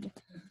good.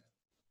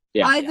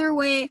 Yeah. Either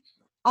way,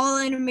 all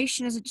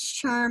animation has its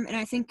charm, and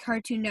I think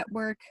Cartoon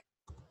Network,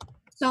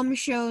 some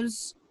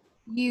shows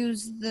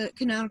use the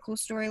canonical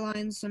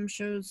storylines, some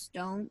shows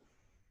don't,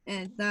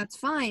 and that's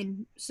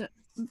fine. So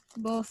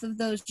both of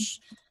those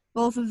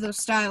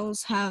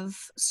styles have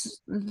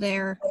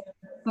their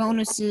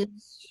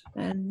bonuses.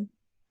 And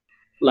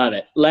Love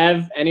it.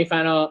 Lev, any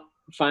final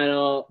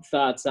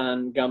thoughts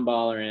on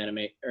Gumball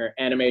or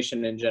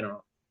animation in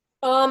general?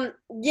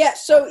 Yeah,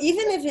 so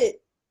even if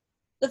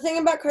the thing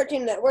about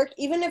Cartoon Network,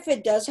 even if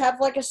it does have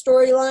like a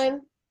storyline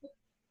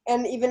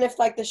and even if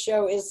like the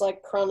show is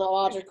like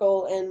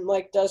chronological and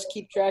like does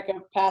keep track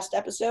of past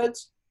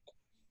episodes,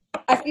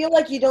 I feel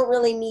like you don't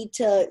really need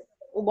to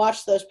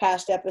watch those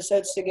past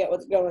episodes to get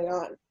what's going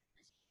on,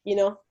 you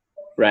know?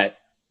 Right.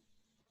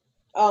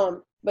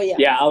 But yeah.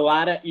 Yeah, a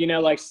lot of,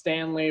 like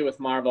Stan Lee with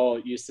Marvel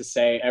used to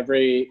say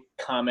every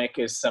comic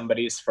is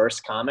somebody's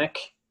first comic.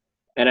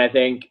 And I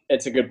think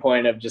it's a good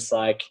point of just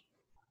like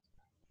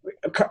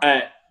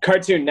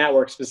Cartoon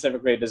Network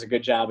specifically does a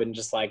good job in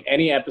just like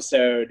any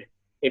episode,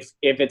 if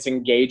it's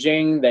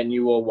engaging, then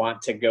you will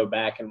want to go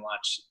back and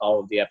watch all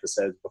of the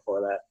episodes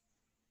before that.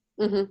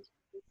 Mm-hmm.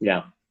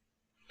 Yeah.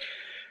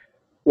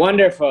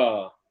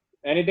 Wonderful.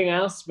 Anything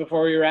else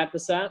before we wrap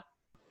this up?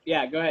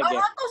 Yeah, go ahead, Gabe.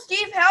 Uncle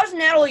Steve, how's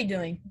Natalie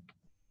doing?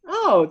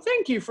 Oh,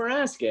 thank you for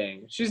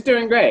asking. She's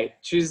doing great.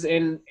 She's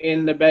in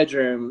the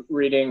bedroom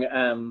reading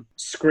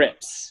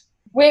scripts.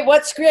 Wait,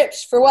 what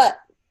scripts? For what?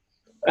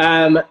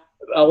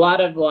 A lot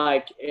of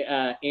like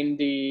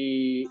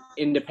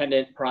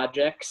independent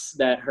projects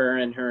that her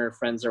and her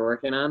friends are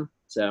working on.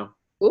 So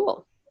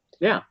Cool.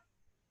 Yeah.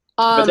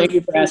 But thank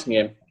you for asking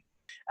him.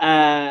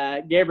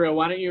 Gabriel,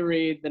 why don't you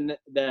read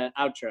the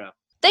outro?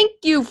 Thank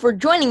you for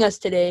joining us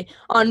today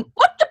on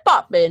What the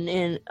Poppin'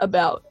 and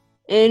About.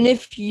 And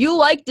if you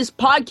like this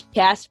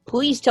podcast,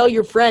 please tell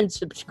your friends,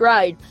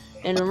 subscribe,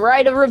 and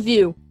write a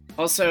review.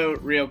 Also,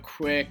 real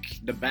quick,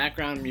 the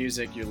background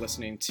music you're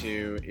listening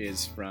to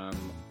is from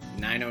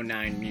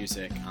 909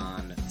 Music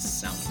on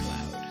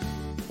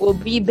SoundCloud. We'll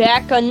be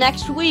back on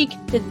next week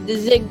to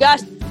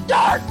discuss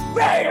Darth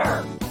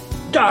Vader!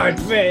 Darth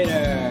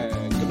Vader!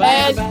 Goodbye,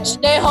 And everybody.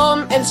 stay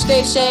home and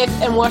stay safe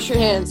and wash your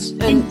hands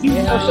and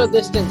social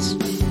distance.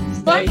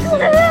 Stay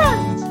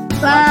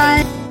safe.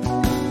 Bye.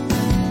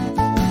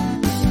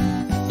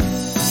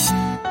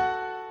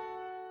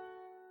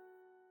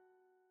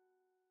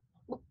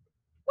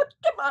 What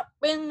the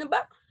poppin'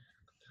 about?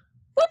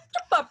 What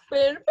the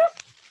poppin' about?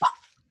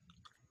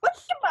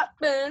 What's the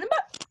poppin'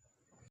 about?